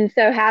 And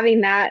so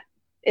having that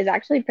is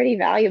actually pretty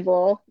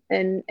valuable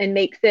and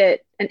makes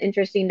it an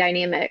interesting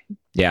dynamic.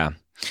 Yeah.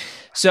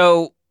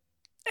 So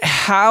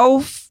how,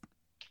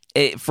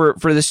 for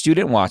the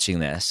student watching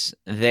this,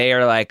 they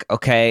are like,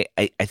 okay,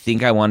 I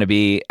think I want to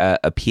be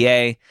a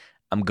PA.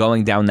 I'm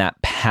going down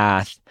that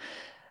path.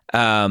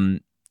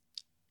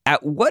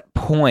 At what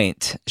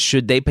point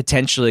should they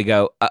potentially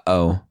go,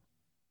 uh-oh,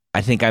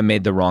 I think I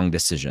made the wrong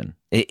decision?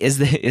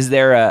 Is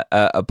there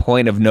a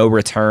point of no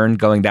return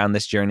going down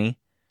this journey?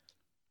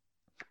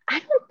 I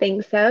don't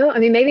think so. I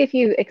mean, maybe if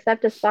you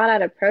accept a spot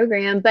at a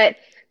program, but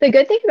the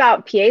good thing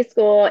about PA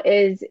school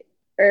is,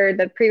 or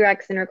the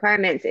prereqs and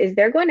requirements, is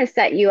they're going to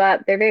set you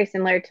up. They're very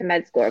similar to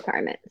med school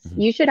requirements.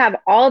 Mm-hmm. You should have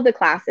all of the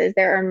classes.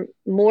 There are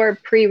more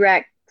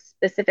prereq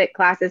specific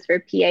classes for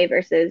PA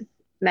versus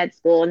med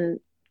school, and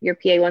your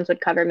PA ones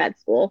would cover med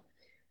school.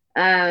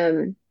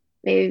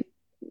 Maybe,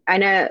 I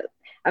know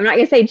I'm not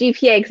going to say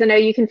GPA because I know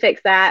you can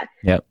fix that.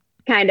 Yep.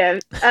 Kind of.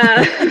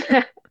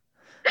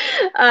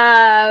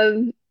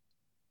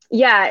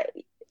 Yeah.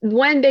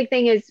 One big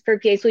thing is for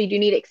PA school, you do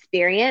need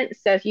experience.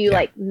 So if you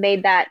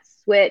made that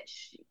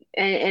switch,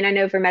 and I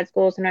know for med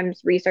school, sometimes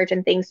research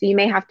and things, so you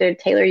may have to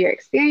tailor your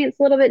experience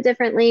a little bit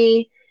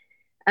differently.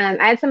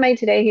 I had somebody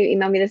today who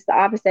emailed me this the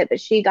opposite, but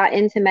she got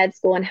into med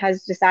school and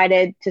has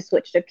decided to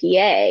switch to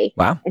PA.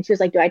 Wow. And she was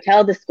like, do I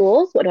tell the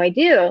schools? What do I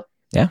do?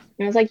 Yeah.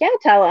 And I was like, yeah,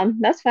 tell them.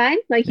 That's fine.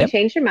 Like, you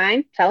changed your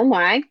mind. Tell them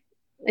why.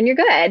 And you're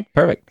good.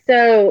 Perfect.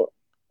 So,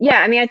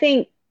 yeah, I mean, I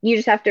think you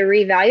just have to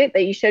reevaluate,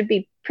 but you should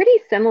be pretty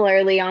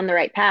similarly on the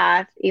right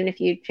path, even if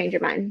you change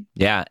your mind.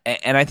 Yeah.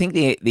 And I think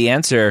the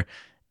answer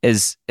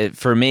is,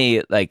 for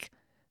me, like,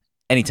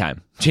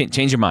 anytime.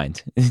 Change your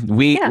mind.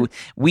 We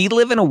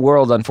live in a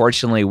world,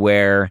 unfortunately,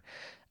 where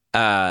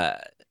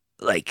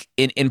like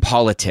in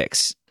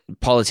politics,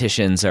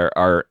 politicians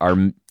are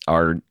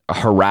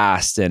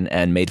harassed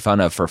and made fun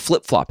of for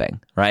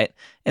flip-flopping, right?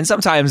 And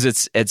sometimes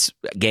it's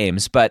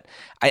games, but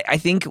I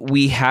think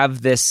we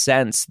have this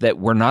sense that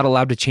we're not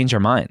allowed to change our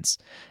minds.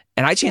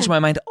 And I change my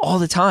mind all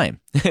the time.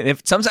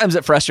 Sometimes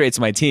it frustrates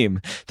my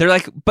team. They're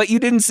like, but you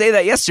didn't say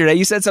that yesterday.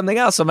 You said something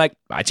else. I'm like,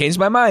 I changed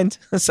my mind.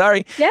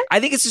 Sorry. Yeah. I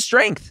think it's a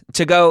strength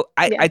to go,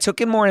 I took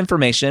in more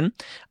information.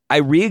 I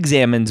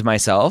re-examined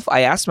myself.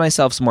 I asked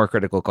myself some more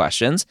critical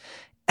questions,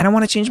 and I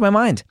want to change my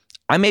mind.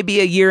 I may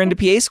be a year into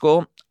PA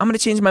school. I'm going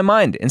to change my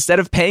mind. Instead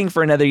of paying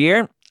for another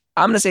year,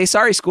 I'm going to say,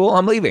 sorry, school,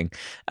 I'm leaving.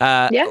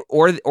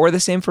 Or the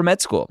same for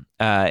med school.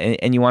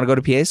 And you want to go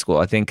to PA school.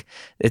 I think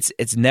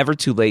it's never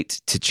too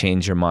late to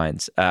change your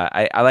minds.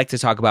 I like to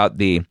talk about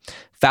the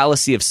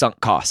fallacy of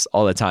sunk costs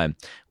all the time,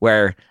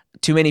 where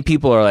too many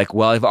people are like,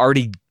 well, I've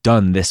already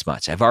done this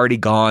much. I've already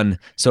gone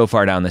so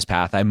far down this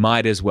path. I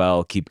might as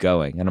well keep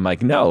going. And I'm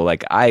like, no,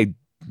 like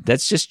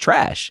that's just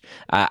trash.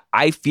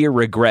 I fear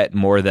regret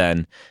more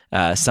than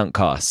sunk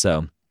costs.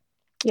 So.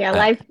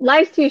 Yeah,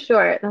 life's too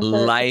short.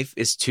 Life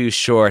is too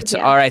short.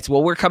 Yeah. All right.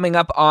 Well, we're coming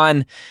up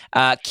on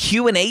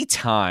Q&A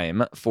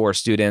time for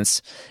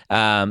students.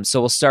 So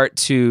we'll start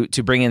to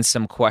bring in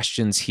some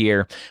questions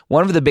here.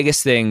 One of the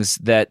biggest things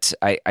that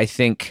I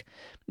think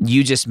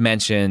you just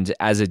mentioned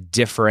as a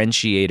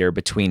differentiator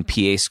between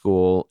PA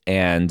school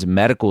and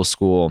medical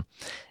school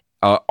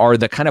are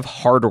the kind of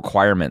hard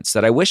requirements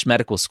that I wish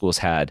medical schools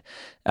had.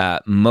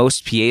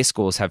 Most PA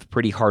schools have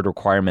pretty hard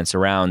requirements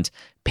around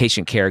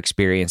patient care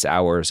experience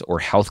hours or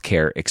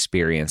healthcare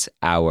experience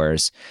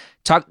hours.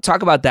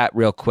 Talk about that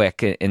real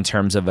quick in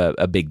terms of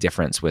a big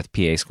difference with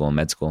PA school and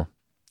med school.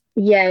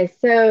 Yeah,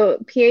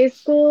 so PA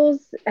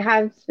schools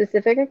have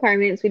specific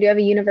requirements. We do have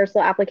a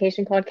universal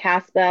application called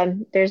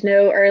CASPA. There's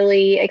no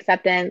early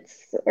acceptance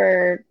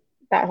or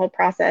that whole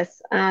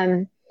process.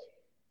 And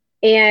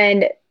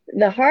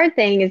the hard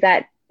thing is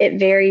that it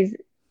varies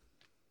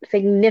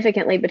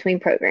significantly between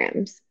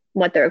programs,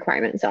 what the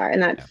requirements are.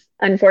 And that's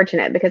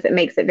unfortunate because it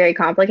makes it very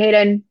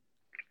complicated.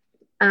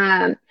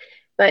 But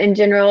in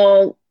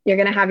general, you're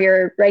going to have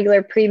your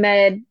regular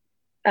pre-med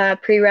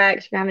prereqs, you're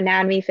going to have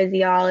anatomy,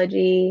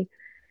 physiology.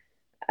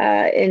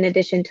 In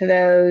addition to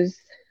those,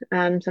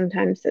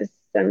 sometimes there's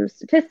some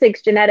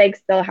statistics,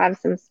 genetics, they'll have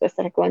some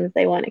specific ones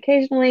they want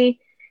occasionally.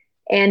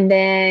 And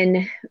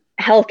then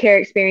healthcare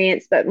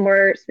experience, but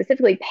more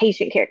specifically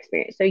patient care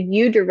experience. So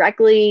you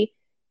directly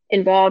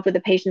involved with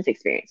the patient's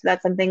experience. So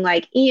that's something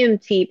like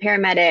EMT,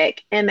 paramedic,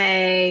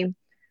 MA,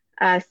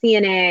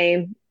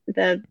 CNA.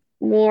 The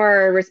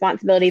more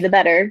responsibility, the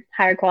better,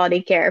 higher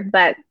quality care,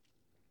 but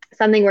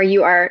something where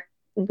you are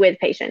with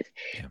patients.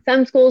 Yeah.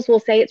 Some schools will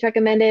say it's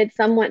recommended.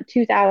 Some want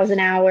 2,000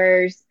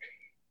 hours.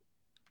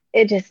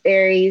 It just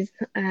varies.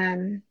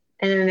 And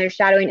then there's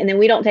shadowing. And then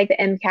we don't take the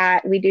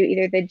MCAT. We do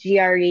either the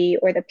GRE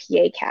or the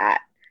PA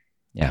CAT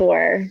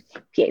for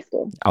PA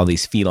school. All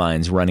these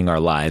felines running our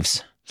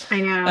lives.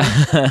 I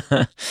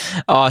know.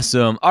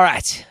 Awesome. All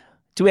right.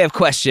 Do we have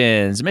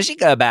questions?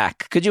 Mashika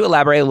back. Could you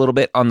elaborate a little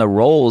bit on the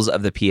roles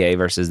of the PA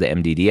versus the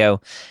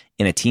MDDO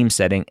in a team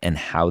setting and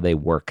how they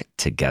work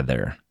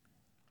together?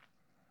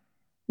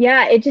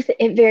 Yeah,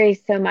 it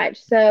varies so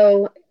much.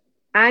 So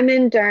I'm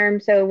in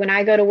derm. So when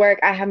I go to work,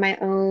 I have my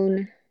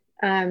own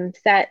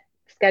set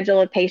schedule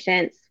of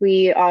patients.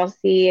 We all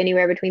see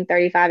anywhere between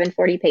 35 and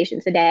 40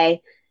 patients a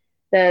day.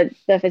 The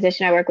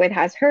physician I work with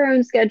has her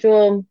own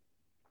schedule.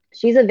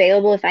 She's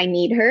available if I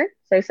need her.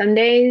 So some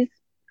days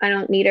I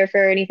don't need her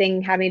for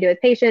anything having to do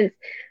with patients.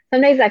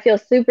 Some days I feel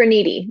super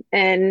needy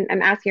and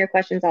I'm asking her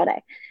questions all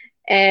day.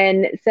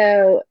 And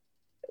so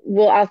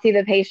I'll see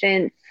the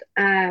patients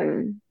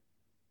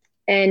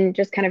and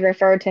just kind of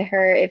refer to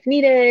her if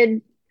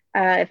needed.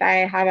 If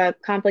I have a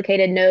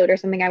complicated note or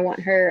something I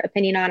want her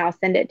opinion on, I'll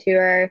send it to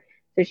her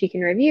so she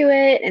can review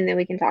it and then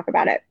we can talk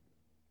about it.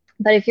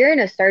 But if you're in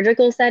a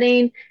surgical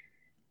setting,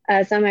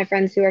 some of my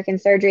friends who work in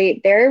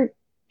surgery, they're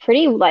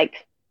pretty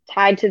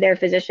tied to their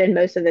physician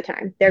most of the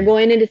time. They're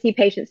going in to see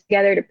patients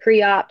together to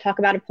pre-op, talk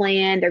about a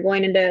plan. They're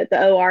going into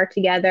the OR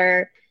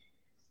together.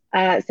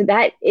 So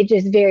that it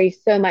just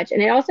varies so much.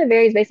 And it also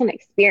varies based on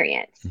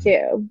experience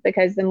too,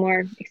 because the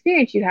more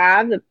experience you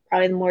have,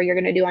 probably the more you're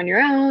going to do on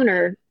your own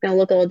or going to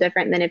look a little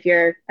different than if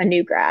you're a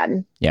new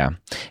grad. Yeah.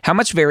 How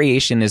much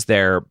variation is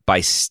there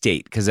by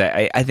state? Because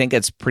I think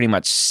it's pretty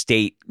much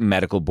state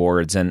medical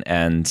boards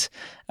and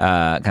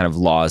kind of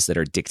laws that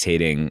are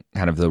dictating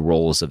kind of the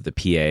roles of the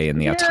PA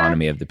and the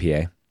autonomy of the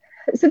PA.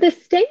 So the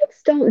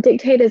states don't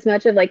dictate as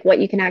much of like what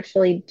you can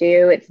actually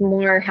do. It's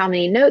more how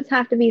many notes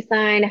have to be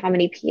signed, how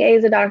many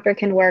PAs a doctor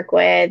can work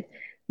with,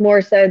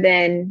 more so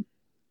than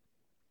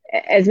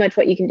as much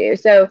what you can do.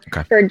 So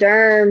Okay. for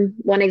derm,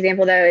 one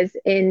example though is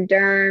in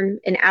derm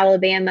in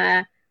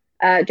Alabama,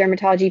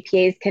 dermatology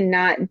PAs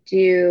cannot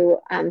do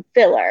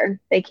filler.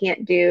 They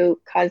can't do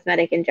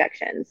cosmetic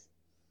injections.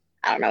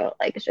 I don't know,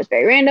 like it's just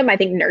very random. I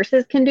think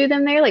nurses can do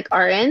them there, like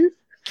RNs.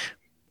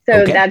 So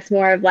Okay. that's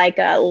more of like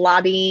a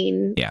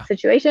lobbying Yeah.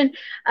 situation.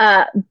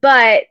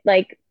 But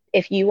like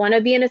if you want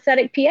to be an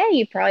aesthetic PA,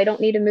 you probably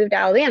don't need to move to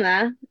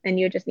Alabama, and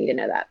you just need to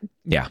know that.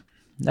 Yeah,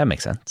 that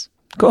makes sense.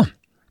 Cool.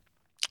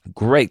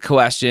 Great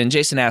question.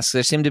 Jason asks,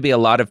 there seem to be a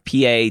lot of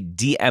PA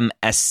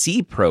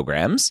DMSC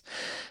programs.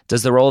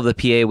 Does the role of the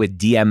PA with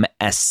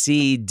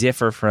DMSC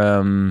differ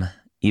from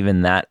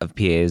even that of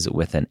PAs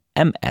with an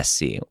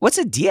MSc? What's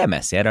a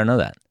DMSc? I don't know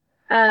that.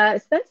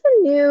 So that's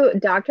a new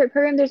doctorate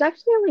program. There's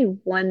actually only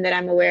one that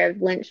I'm aware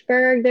of,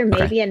 Lynchburg. There may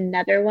Okay. be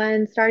another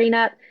one starting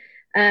up.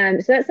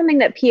 So that's something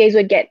that PAs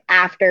would get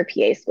after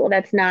PA school.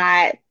 That's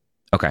not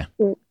Okay.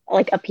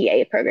 like a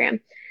PA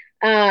program.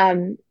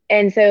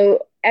 And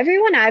so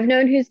everyone I've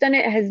known who's done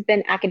it has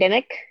been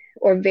academic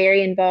or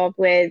very involved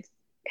with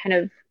kind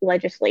of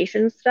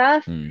legislation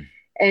stuff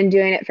and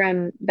doing it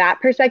from that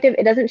perspective.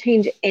 It doesn't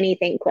change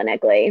anything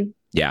clinically.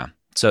 Yeah.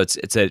 So it's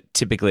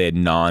typically a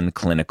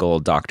non-clinical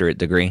doctorate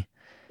degree.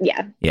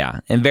 Yeah.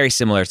 Yeah, and very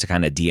similar to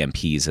kind of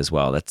DMPs as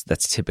well.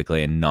 That's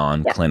typically a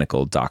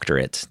non-clinical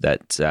doctorate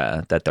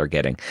that they're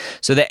getting.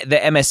 So the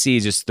MSc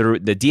is just through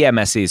the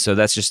DMSc, so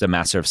that's just a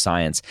Master of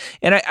Science.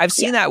 And I've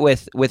seen that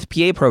with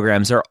PA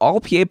programs. Are all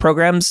PA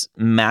programs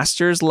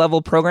master's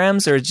level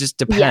programs, or it just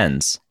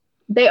depends?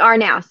 Yeah, they are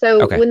now.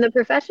 So Okay. when the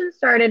profession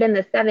started in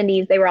the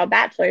 70s, they were all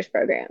bachelor's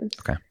programs.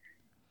 Okay.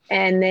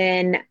 And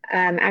then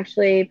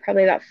actually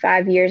probably about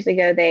 5 years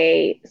ago,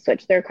 they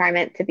switched the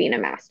requirement to being a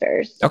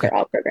master's for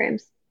all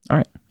programs. All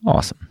right.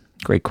 Awesome.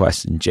 Great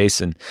question,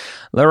 Jason.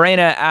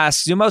 Lorena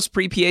asks, do most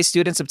pre-PA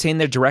students obtain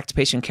their direct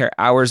patient care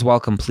hours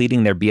while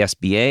completing their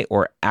BSBA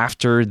or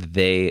after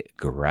they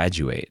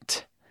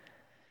graduate?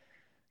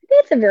 I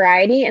think it's a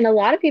variety, and a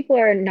lot of people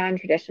are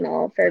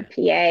non-traditional for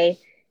PA.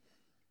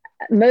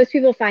 Most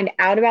people find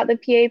out about the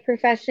PA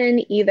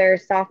profession either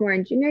sophomore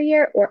and junior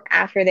year or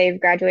after they've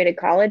graduated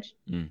college.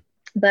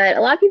 But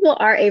a lot of people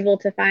are able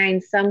to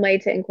find some way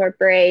to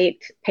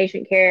incorporate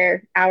patient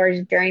care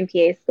hours during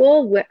PA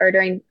school or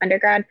during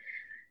undergrad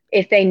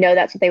if they know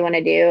that's what they want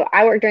to do.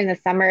 I worked during the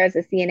summer as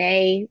a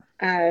CNA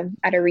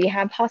at a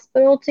rehab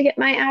hospital to get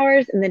my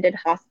hours, and then did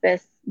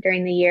hospice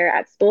during the year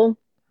at school.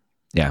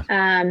 Yeah.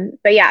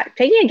 But yeah,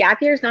 taking a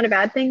gap year is not a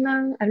bad thing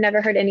though. I've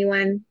never heard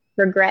anyone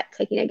regret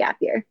taking a gap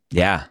year.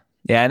 Yeah.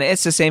 Yeah, and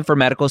it's the same for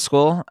medical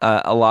school.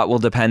 A lot will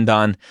depend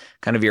on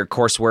kind of your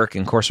coursework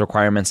and course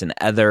requirements and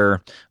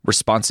other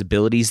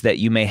responsibilities that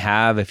you may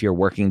have if you're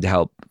working to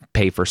help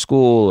pay for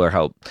school or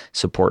help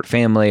support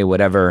family,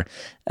 whatever.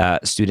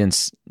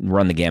 Students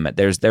run the gamut.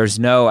 There's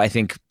no, I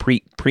think,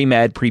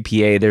 pre-med,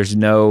 pre-PA, there's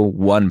no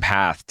one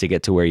path to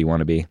get to where you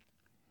want to be.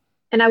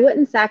 And I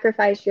wouldn't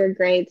sacrifice your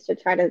grades to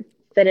try to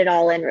fit it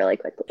all in really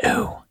quickly.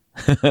 No.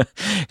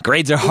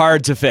 Grades are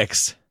hard to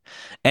fix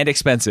and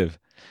expensive.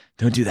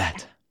 Don't do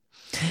that.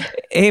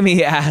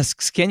 Amy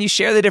asks, can you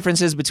share the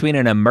differences between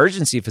an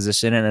emergency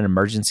physician and an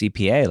emergency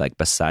PA, like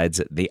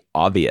besides the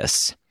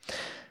obvious?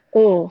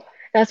 Oh,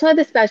 that's one of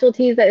the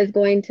specialties that is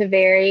going to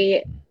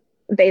vary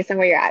based on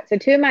where you're at. So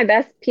two of my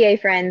best PA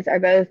friends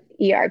are both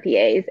ER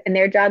PAs, and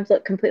their jobs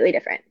look completely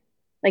different.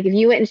 Like if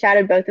you went and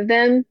shadowed both of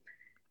them,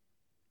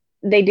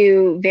 they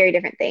do very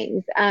different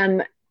things.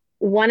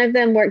 One of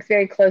them works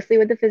very closely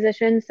with the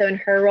physician. So in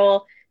her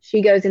role,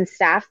 she goes and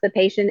staffs the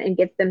patient and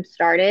gets them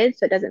started.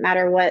 So it doesn't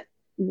matter what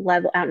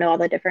level, I don't know all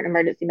the different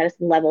emergency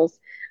medicine levels,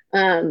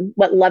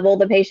 what level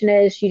the patient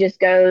is. She just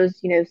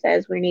goes,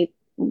 says we need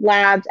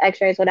labs,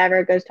 x-rays,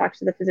 whatever, goes talks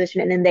to the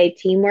physician, and then they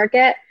teamwork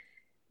it.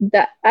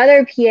 The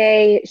other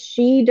PA,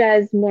 she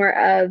does more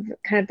of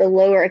kind of the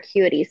lower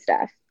acuity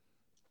stuff.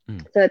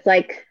 So it's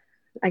like,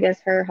 I guess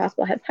her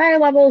hospital has higher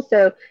levels.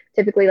 So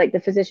typically like the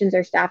physicians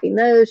are staffing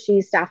those.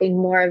 She's staffing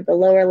more of the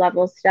lower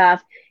level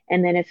stuff.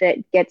 And then if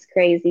it gets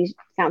crazy,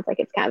 sounds like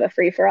it's kind of a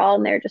free for all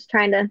and they're just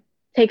trying to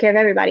take care of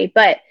everybody.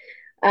 But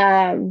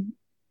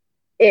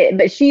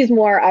she's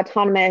more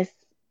autonomous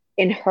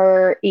in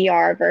her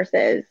ER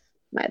versus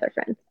my other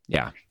friend.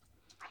 Yeah.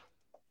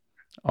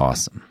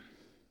 Awesome.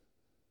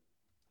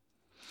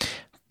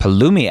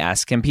 Palumi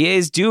asks, can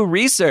PAs do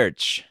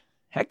research?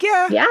 Heck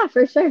yeah. Yeah,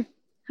 for sure.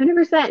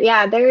 100%.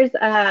 Yeah,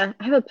 I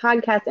have a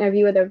podcast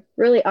interview with a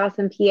really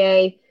awesome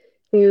PA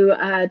who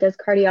does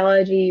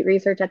cardiology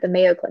research at the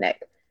Mayo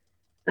Clinic.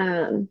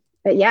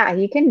 But yeah,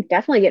 you can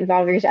definitely get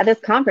involved in research. At this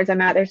conference I'm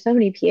at, there's so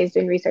many PAs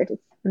doing research.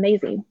 It's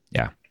amazing.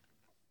 Yeah.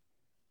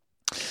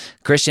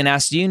 Christian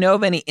asks, do you know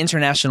of any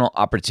international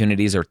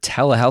opportunities or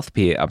telehealth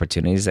PA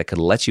opportunities that could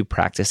let you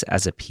practice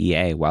as a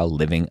PA while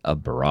living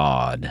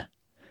abroad?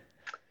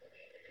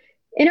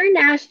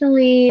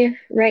 Internationally,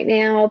 right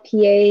now,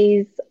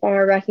 PAs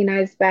are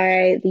recognized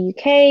by the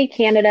UK,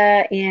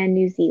 Canada, and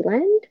New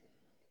Zealand.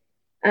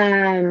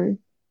 Um,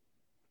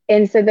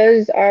 and so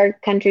those are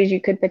countries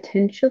you could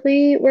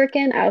potentially work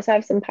in. I also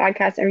have some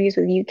podcast interviews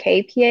with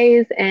UK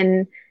PAs,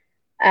 and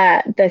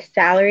the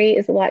salary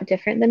is a lot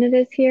different than it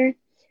is here,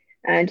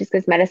 just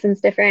because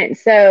medicine's different.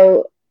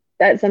 So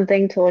that's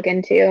something to look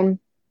into.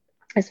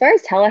 As far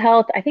as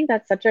telehealth, I think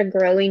that's such a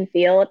growing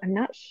field. I'm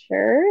not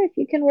sure if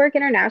you can work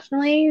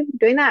internationally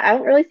doing that. I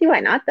don't really see why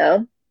not,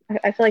 though.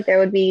 I feel like there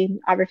would be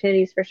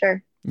opportunities for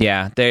sure.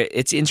 Yeah,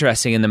 it's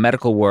interesting in the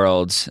medical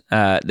world.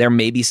 There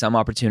may be some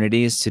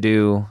opportunities to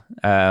do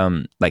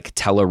like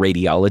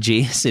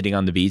teleradiology sitting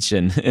on the beach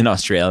in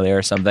Australia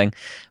or something,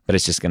 but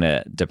it's just going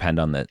to depend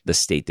on the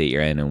state that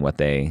you're in and what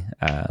they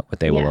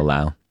will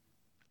allow.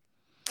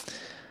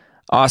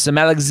 Awesome.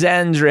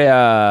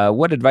 Alexandria,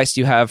 what advice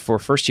do you have for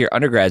first-year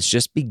undergrads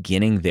just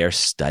beginning their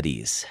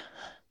studies?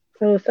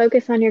 So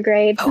focus on your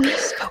grades.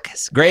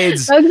 Focus.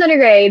 Grades. Focus on your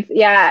grades.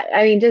 Yeah.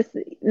 I mean, just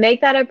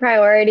make that a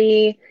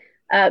priority.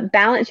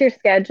 Balance your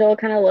schedule,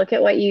 kind of look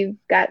at what you've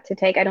got to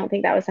take. I don't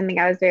think that was something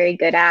I was very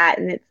good at.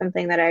 And it's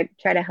something that I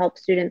try to help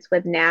students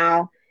with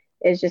now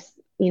is just,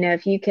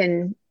 if you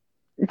can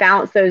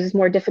balance those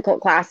more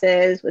difficult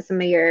classes with some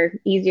of your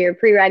easier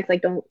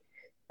prereqs,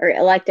 or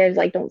electives,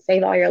 like don't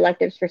save all your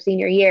electives for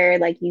senior year,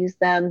 like use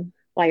them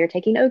while you're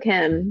taking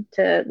OChem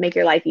to make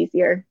your life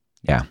easier.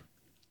 Yeah.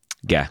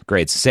 Yeah.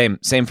 Grades. Same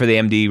for the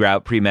MD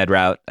route, pre-med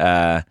route,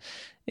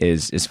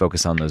 is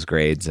focus on those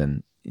grades,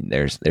 and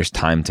there's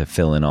time to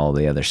fill in all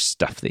the other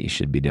stuff that you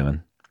should be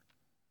doing.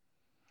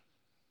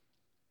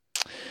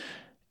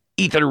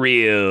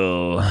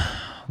 Ethereal.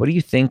 What do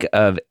you think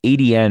of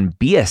ADN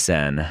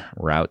BSN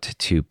route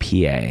to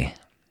PA?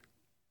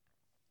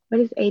 What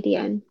is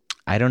ADN?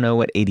 I don't know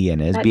what ADN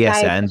is. That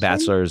BSN,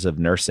 Bachelor's of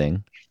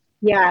Nursing.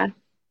 Yeah.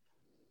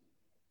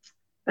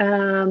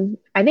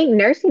 I think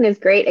nursing is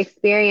great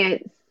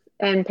experience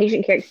and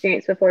patient care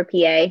experience before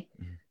PA,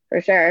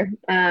 for sure.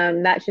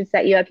 That should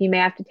set you up. You may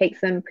have to take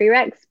some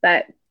prereqs,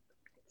 but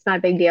it's not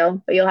a big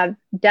deal. But you'll have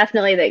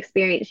definitely the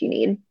experience you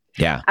need.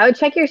 Yeah. I would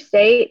check your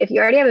state. If you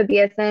already have a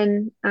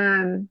BSN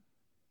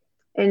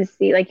and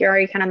see, like, you're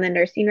already kind of on the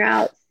nursing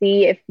route,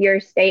 see if your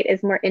state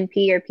is more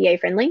NP or PA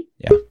friendly.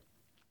 Yeah.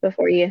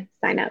 Before you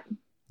sign up.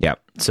 Yeah.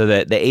 So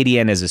the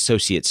ADN is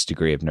Associate's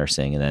degree of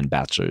nursing, and then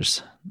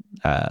Bachelor's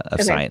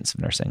of Science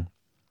of Nursing.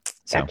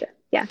 So. Gotcha.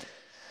 Yeah.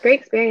 Great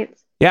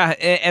experience. Yeah.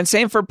 And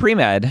same for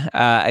pre-med.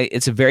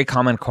 It's a very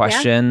common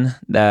question.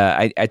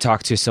 Yeah. I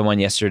talked to someone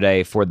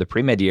yesterday for the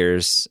pre-med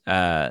years,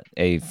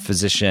 a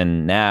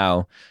physician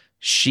now.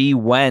 She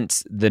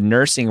went the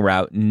nursing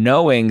route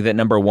knowing that,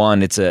 number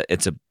one, it's a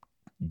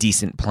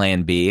decent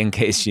plan B in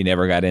case she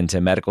never got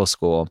into medical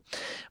school.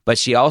 But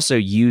she also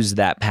used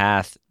that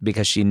path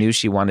because she knew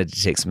she wanted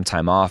to take some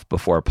time off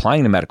before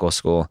applying to medical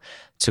school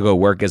to go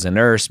work as a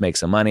nurse, make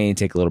some money,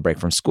 take a little break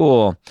from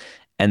school.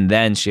 And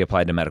then she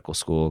applied to medical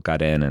school,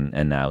 got in,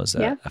 and now is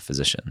a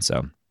physician.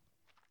 So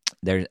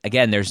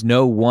there's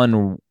no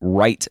one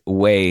right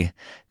way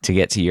to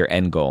get to your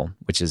end goal,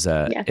 which is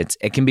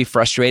it can be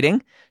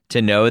frustrating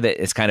to know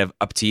that it's kind of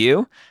up to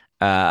you.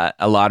 A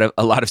lot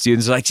of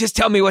students are like, just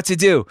tell me what to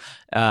do,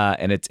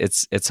 and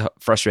it's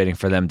frustrating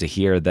for them to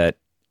hear that.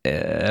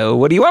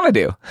 What do you want to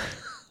do?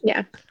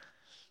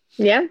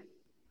 Yeah,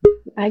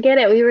 I get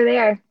it. We were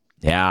there.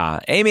 Yeah.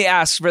 Amy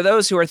asks, for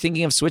those who are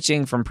thinking of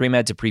switching from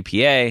pre-med to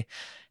pre-PA,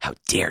 how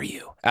dare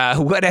you?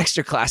 What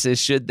extra classes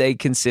should they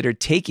consider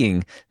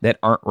taking that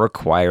aren't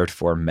required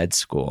for med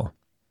school?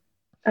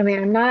 I mean,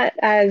 I'm not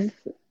as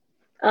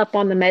up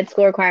on the med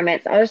school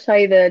requirements. I'll just tell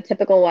you the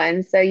typical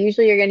ones. So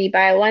usually you're going to need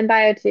Bio 1,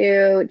 Bio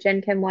 2,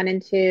 Gen Chem 1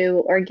 and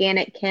 2,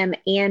 Organic Chem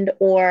and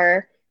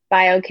or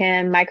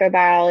Biochem,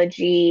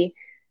 Microbiology,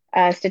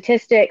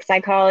 Statistics,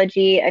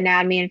 Psychology,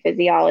 Anatomy, and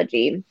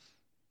Physiology.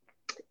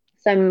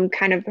 Some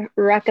kind of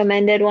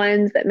recommended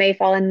ones that may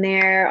fall in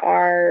there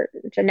are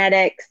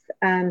genetics,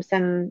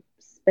 some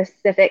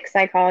specific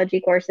psychology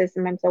courses.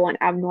 Sometimes they'll want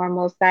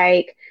abnormal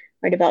psych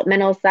or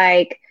developmental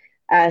psych.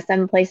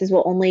 Some places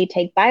will only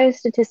take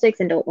biostatistics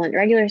and don't want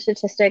regular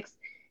statistics.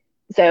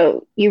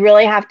 So you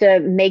really have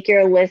to make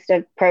your list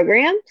of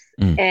programs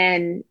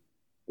and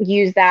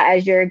use that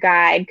as your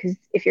guide. Because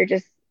if you're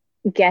just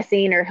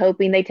guessing or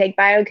hoping they take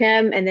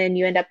biochem and then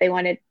you end up they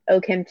wanted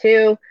OChem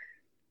too,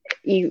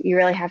 you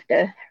really have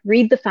to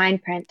read the fine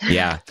print.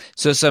 Yeah.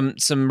 So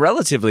some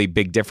relatively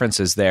big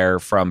differences there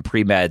from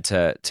pre-med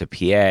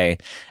to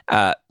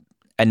PA.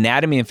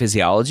 Anatomy and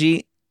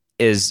physiology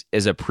is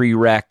a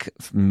prereq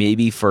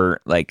maybe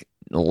for like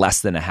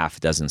less than a half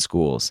dozen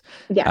schools.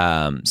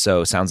 Yeah.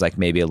 So sounds like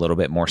maybe a little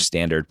bit more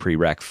standard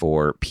prereq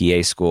for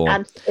PA school.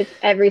 It's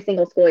every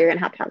single school you're going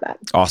to have that.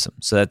 Awesome.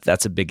 So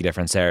that's a big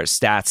difference there.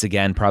 Stats,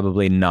 again,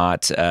 probably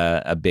not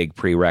a big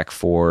prereq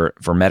for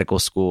medical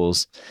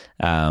schools,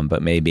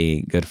 but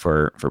maybe good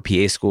for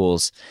PA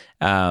schools.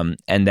 And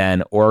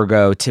then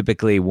Orgo,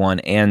 typically 1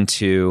 and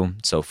 2.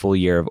 So full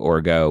year of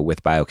Orgo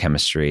with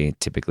biochemistry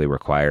typically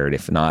required,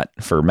 if not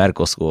for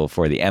medical school,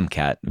 for the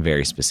MCAT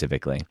very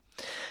specifically.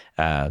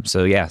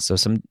 So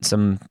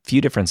some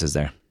few differences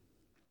there.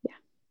 Yeah.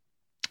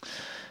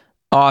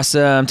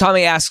 Awesome.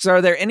 Tommy asks,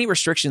 are there any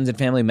restrictions in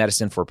family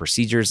medicine for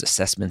procedures,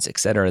 assessments, et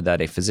cetera,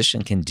 that a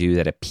physician can do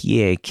that a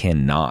PA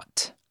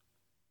cannot?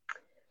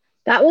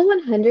 That will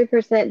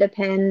 100%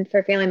 depend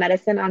for family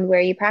medicine on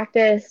where you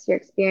practice, your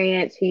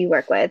experience, who you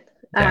work with.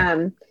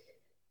 Okay.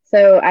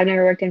 So I've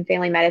never worked in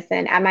family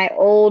medicine. At my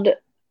old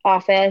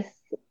office,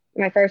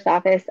 my first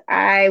office,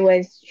 I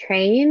was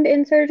trained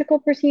in surgical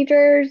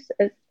procedures,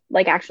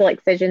 like actual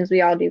excisions.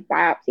 We all do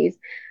biopsies.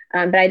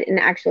 But I didn't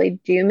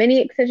actually do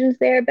many excisions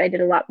there, but I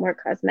did a lot more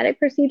cosmetic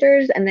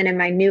procedures. And then in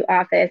my new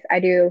office, I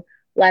do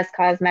less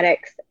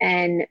cosmetics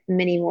and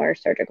many more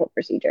surgical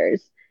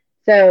procedures.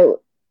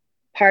 So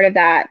part of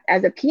that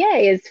as a PA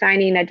is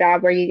finding a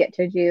job where you get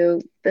to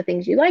do the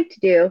things you like to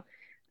do.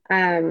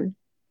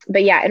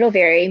 But yeah, it'll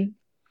vary.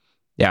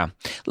 Yeah.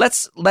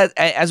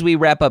 As we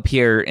wrap up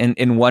here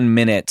in 1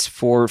 minute,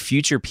 for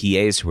future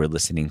PAs who are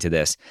listening to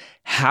this,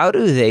 how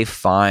do they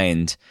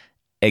find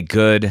a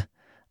good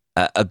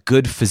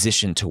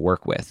physician to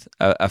work with,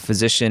 a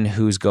physician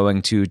who's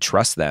going to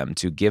trust them,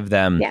 to give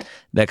them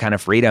that kind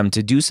of freedom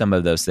to do some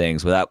of those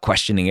things without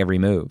questioning every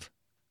move?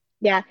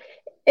 Yeah,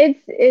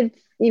 it's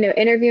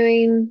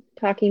interviewing,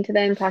 talking to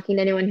them, talking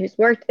to anyone who's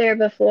worked there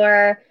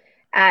before.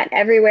 At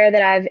everywhere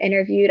that I've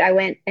interviewed, I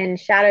went and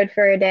shadowed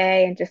for a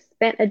day and just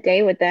spent a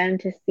day with them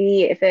to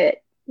see if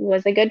it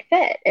was a good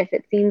fit, if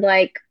it seemed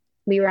like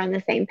we were on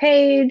the same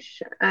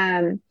page.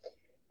 And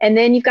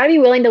then you've got to be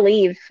willing to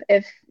leave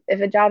if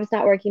a job's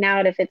not working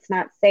out, if it's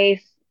not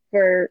safe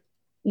for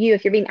you,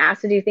 if you're being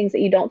asked to do things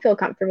that you don't feel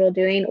comfortable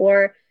doing,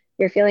 or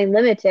you're feeling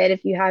limited,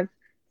 if you have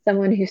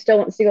someone who still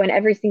wants to go in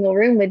every single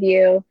room with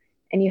you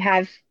and you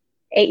have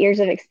 8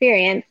 years of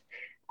experience.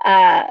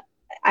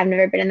 I've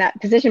never been in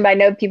that position, but I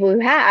know people who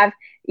have,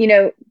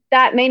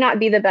 that may not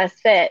be the best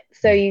fit.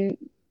 So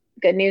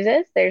good news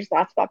is there's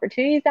lots of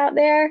opportunities out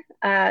there.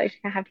 You just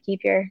have to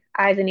keep your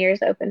eyes and ears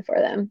open for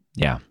them.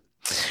 Yeah.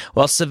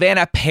 Well,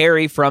 Savanna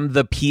Perry from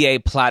the PA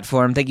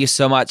platform, thank you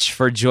so much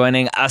for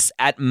joining us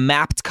at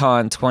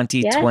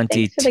MappdCon22. Yeah,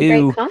 thanks for the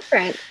great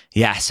conference.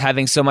 Yes,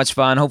 having so much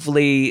fun.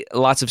 Hopefully,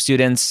 lots of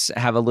students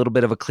have a little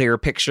bit of a clearer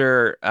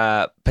picture,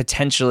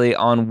 potentially,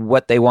 on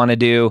what they want to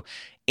do,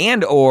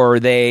 and or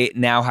they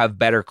now have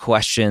better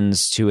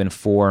questions to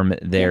inform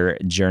their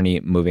journey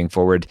moving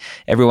forward.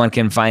 Everyone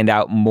can find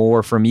out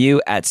more from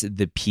you at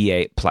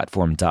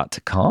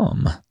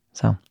thepaplatform.com.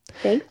 So,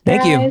 thanks,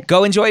 thank you.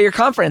 Go enjoy your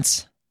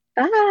conference.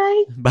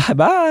 Bye.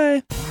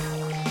 Bye-bye.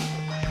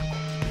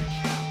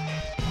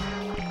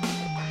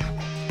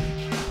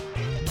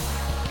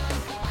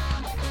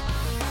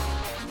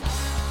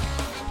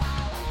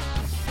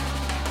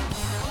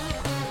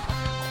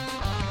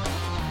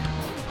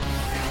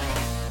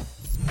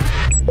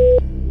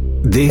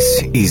 This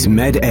is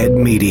MedEd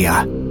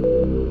Media.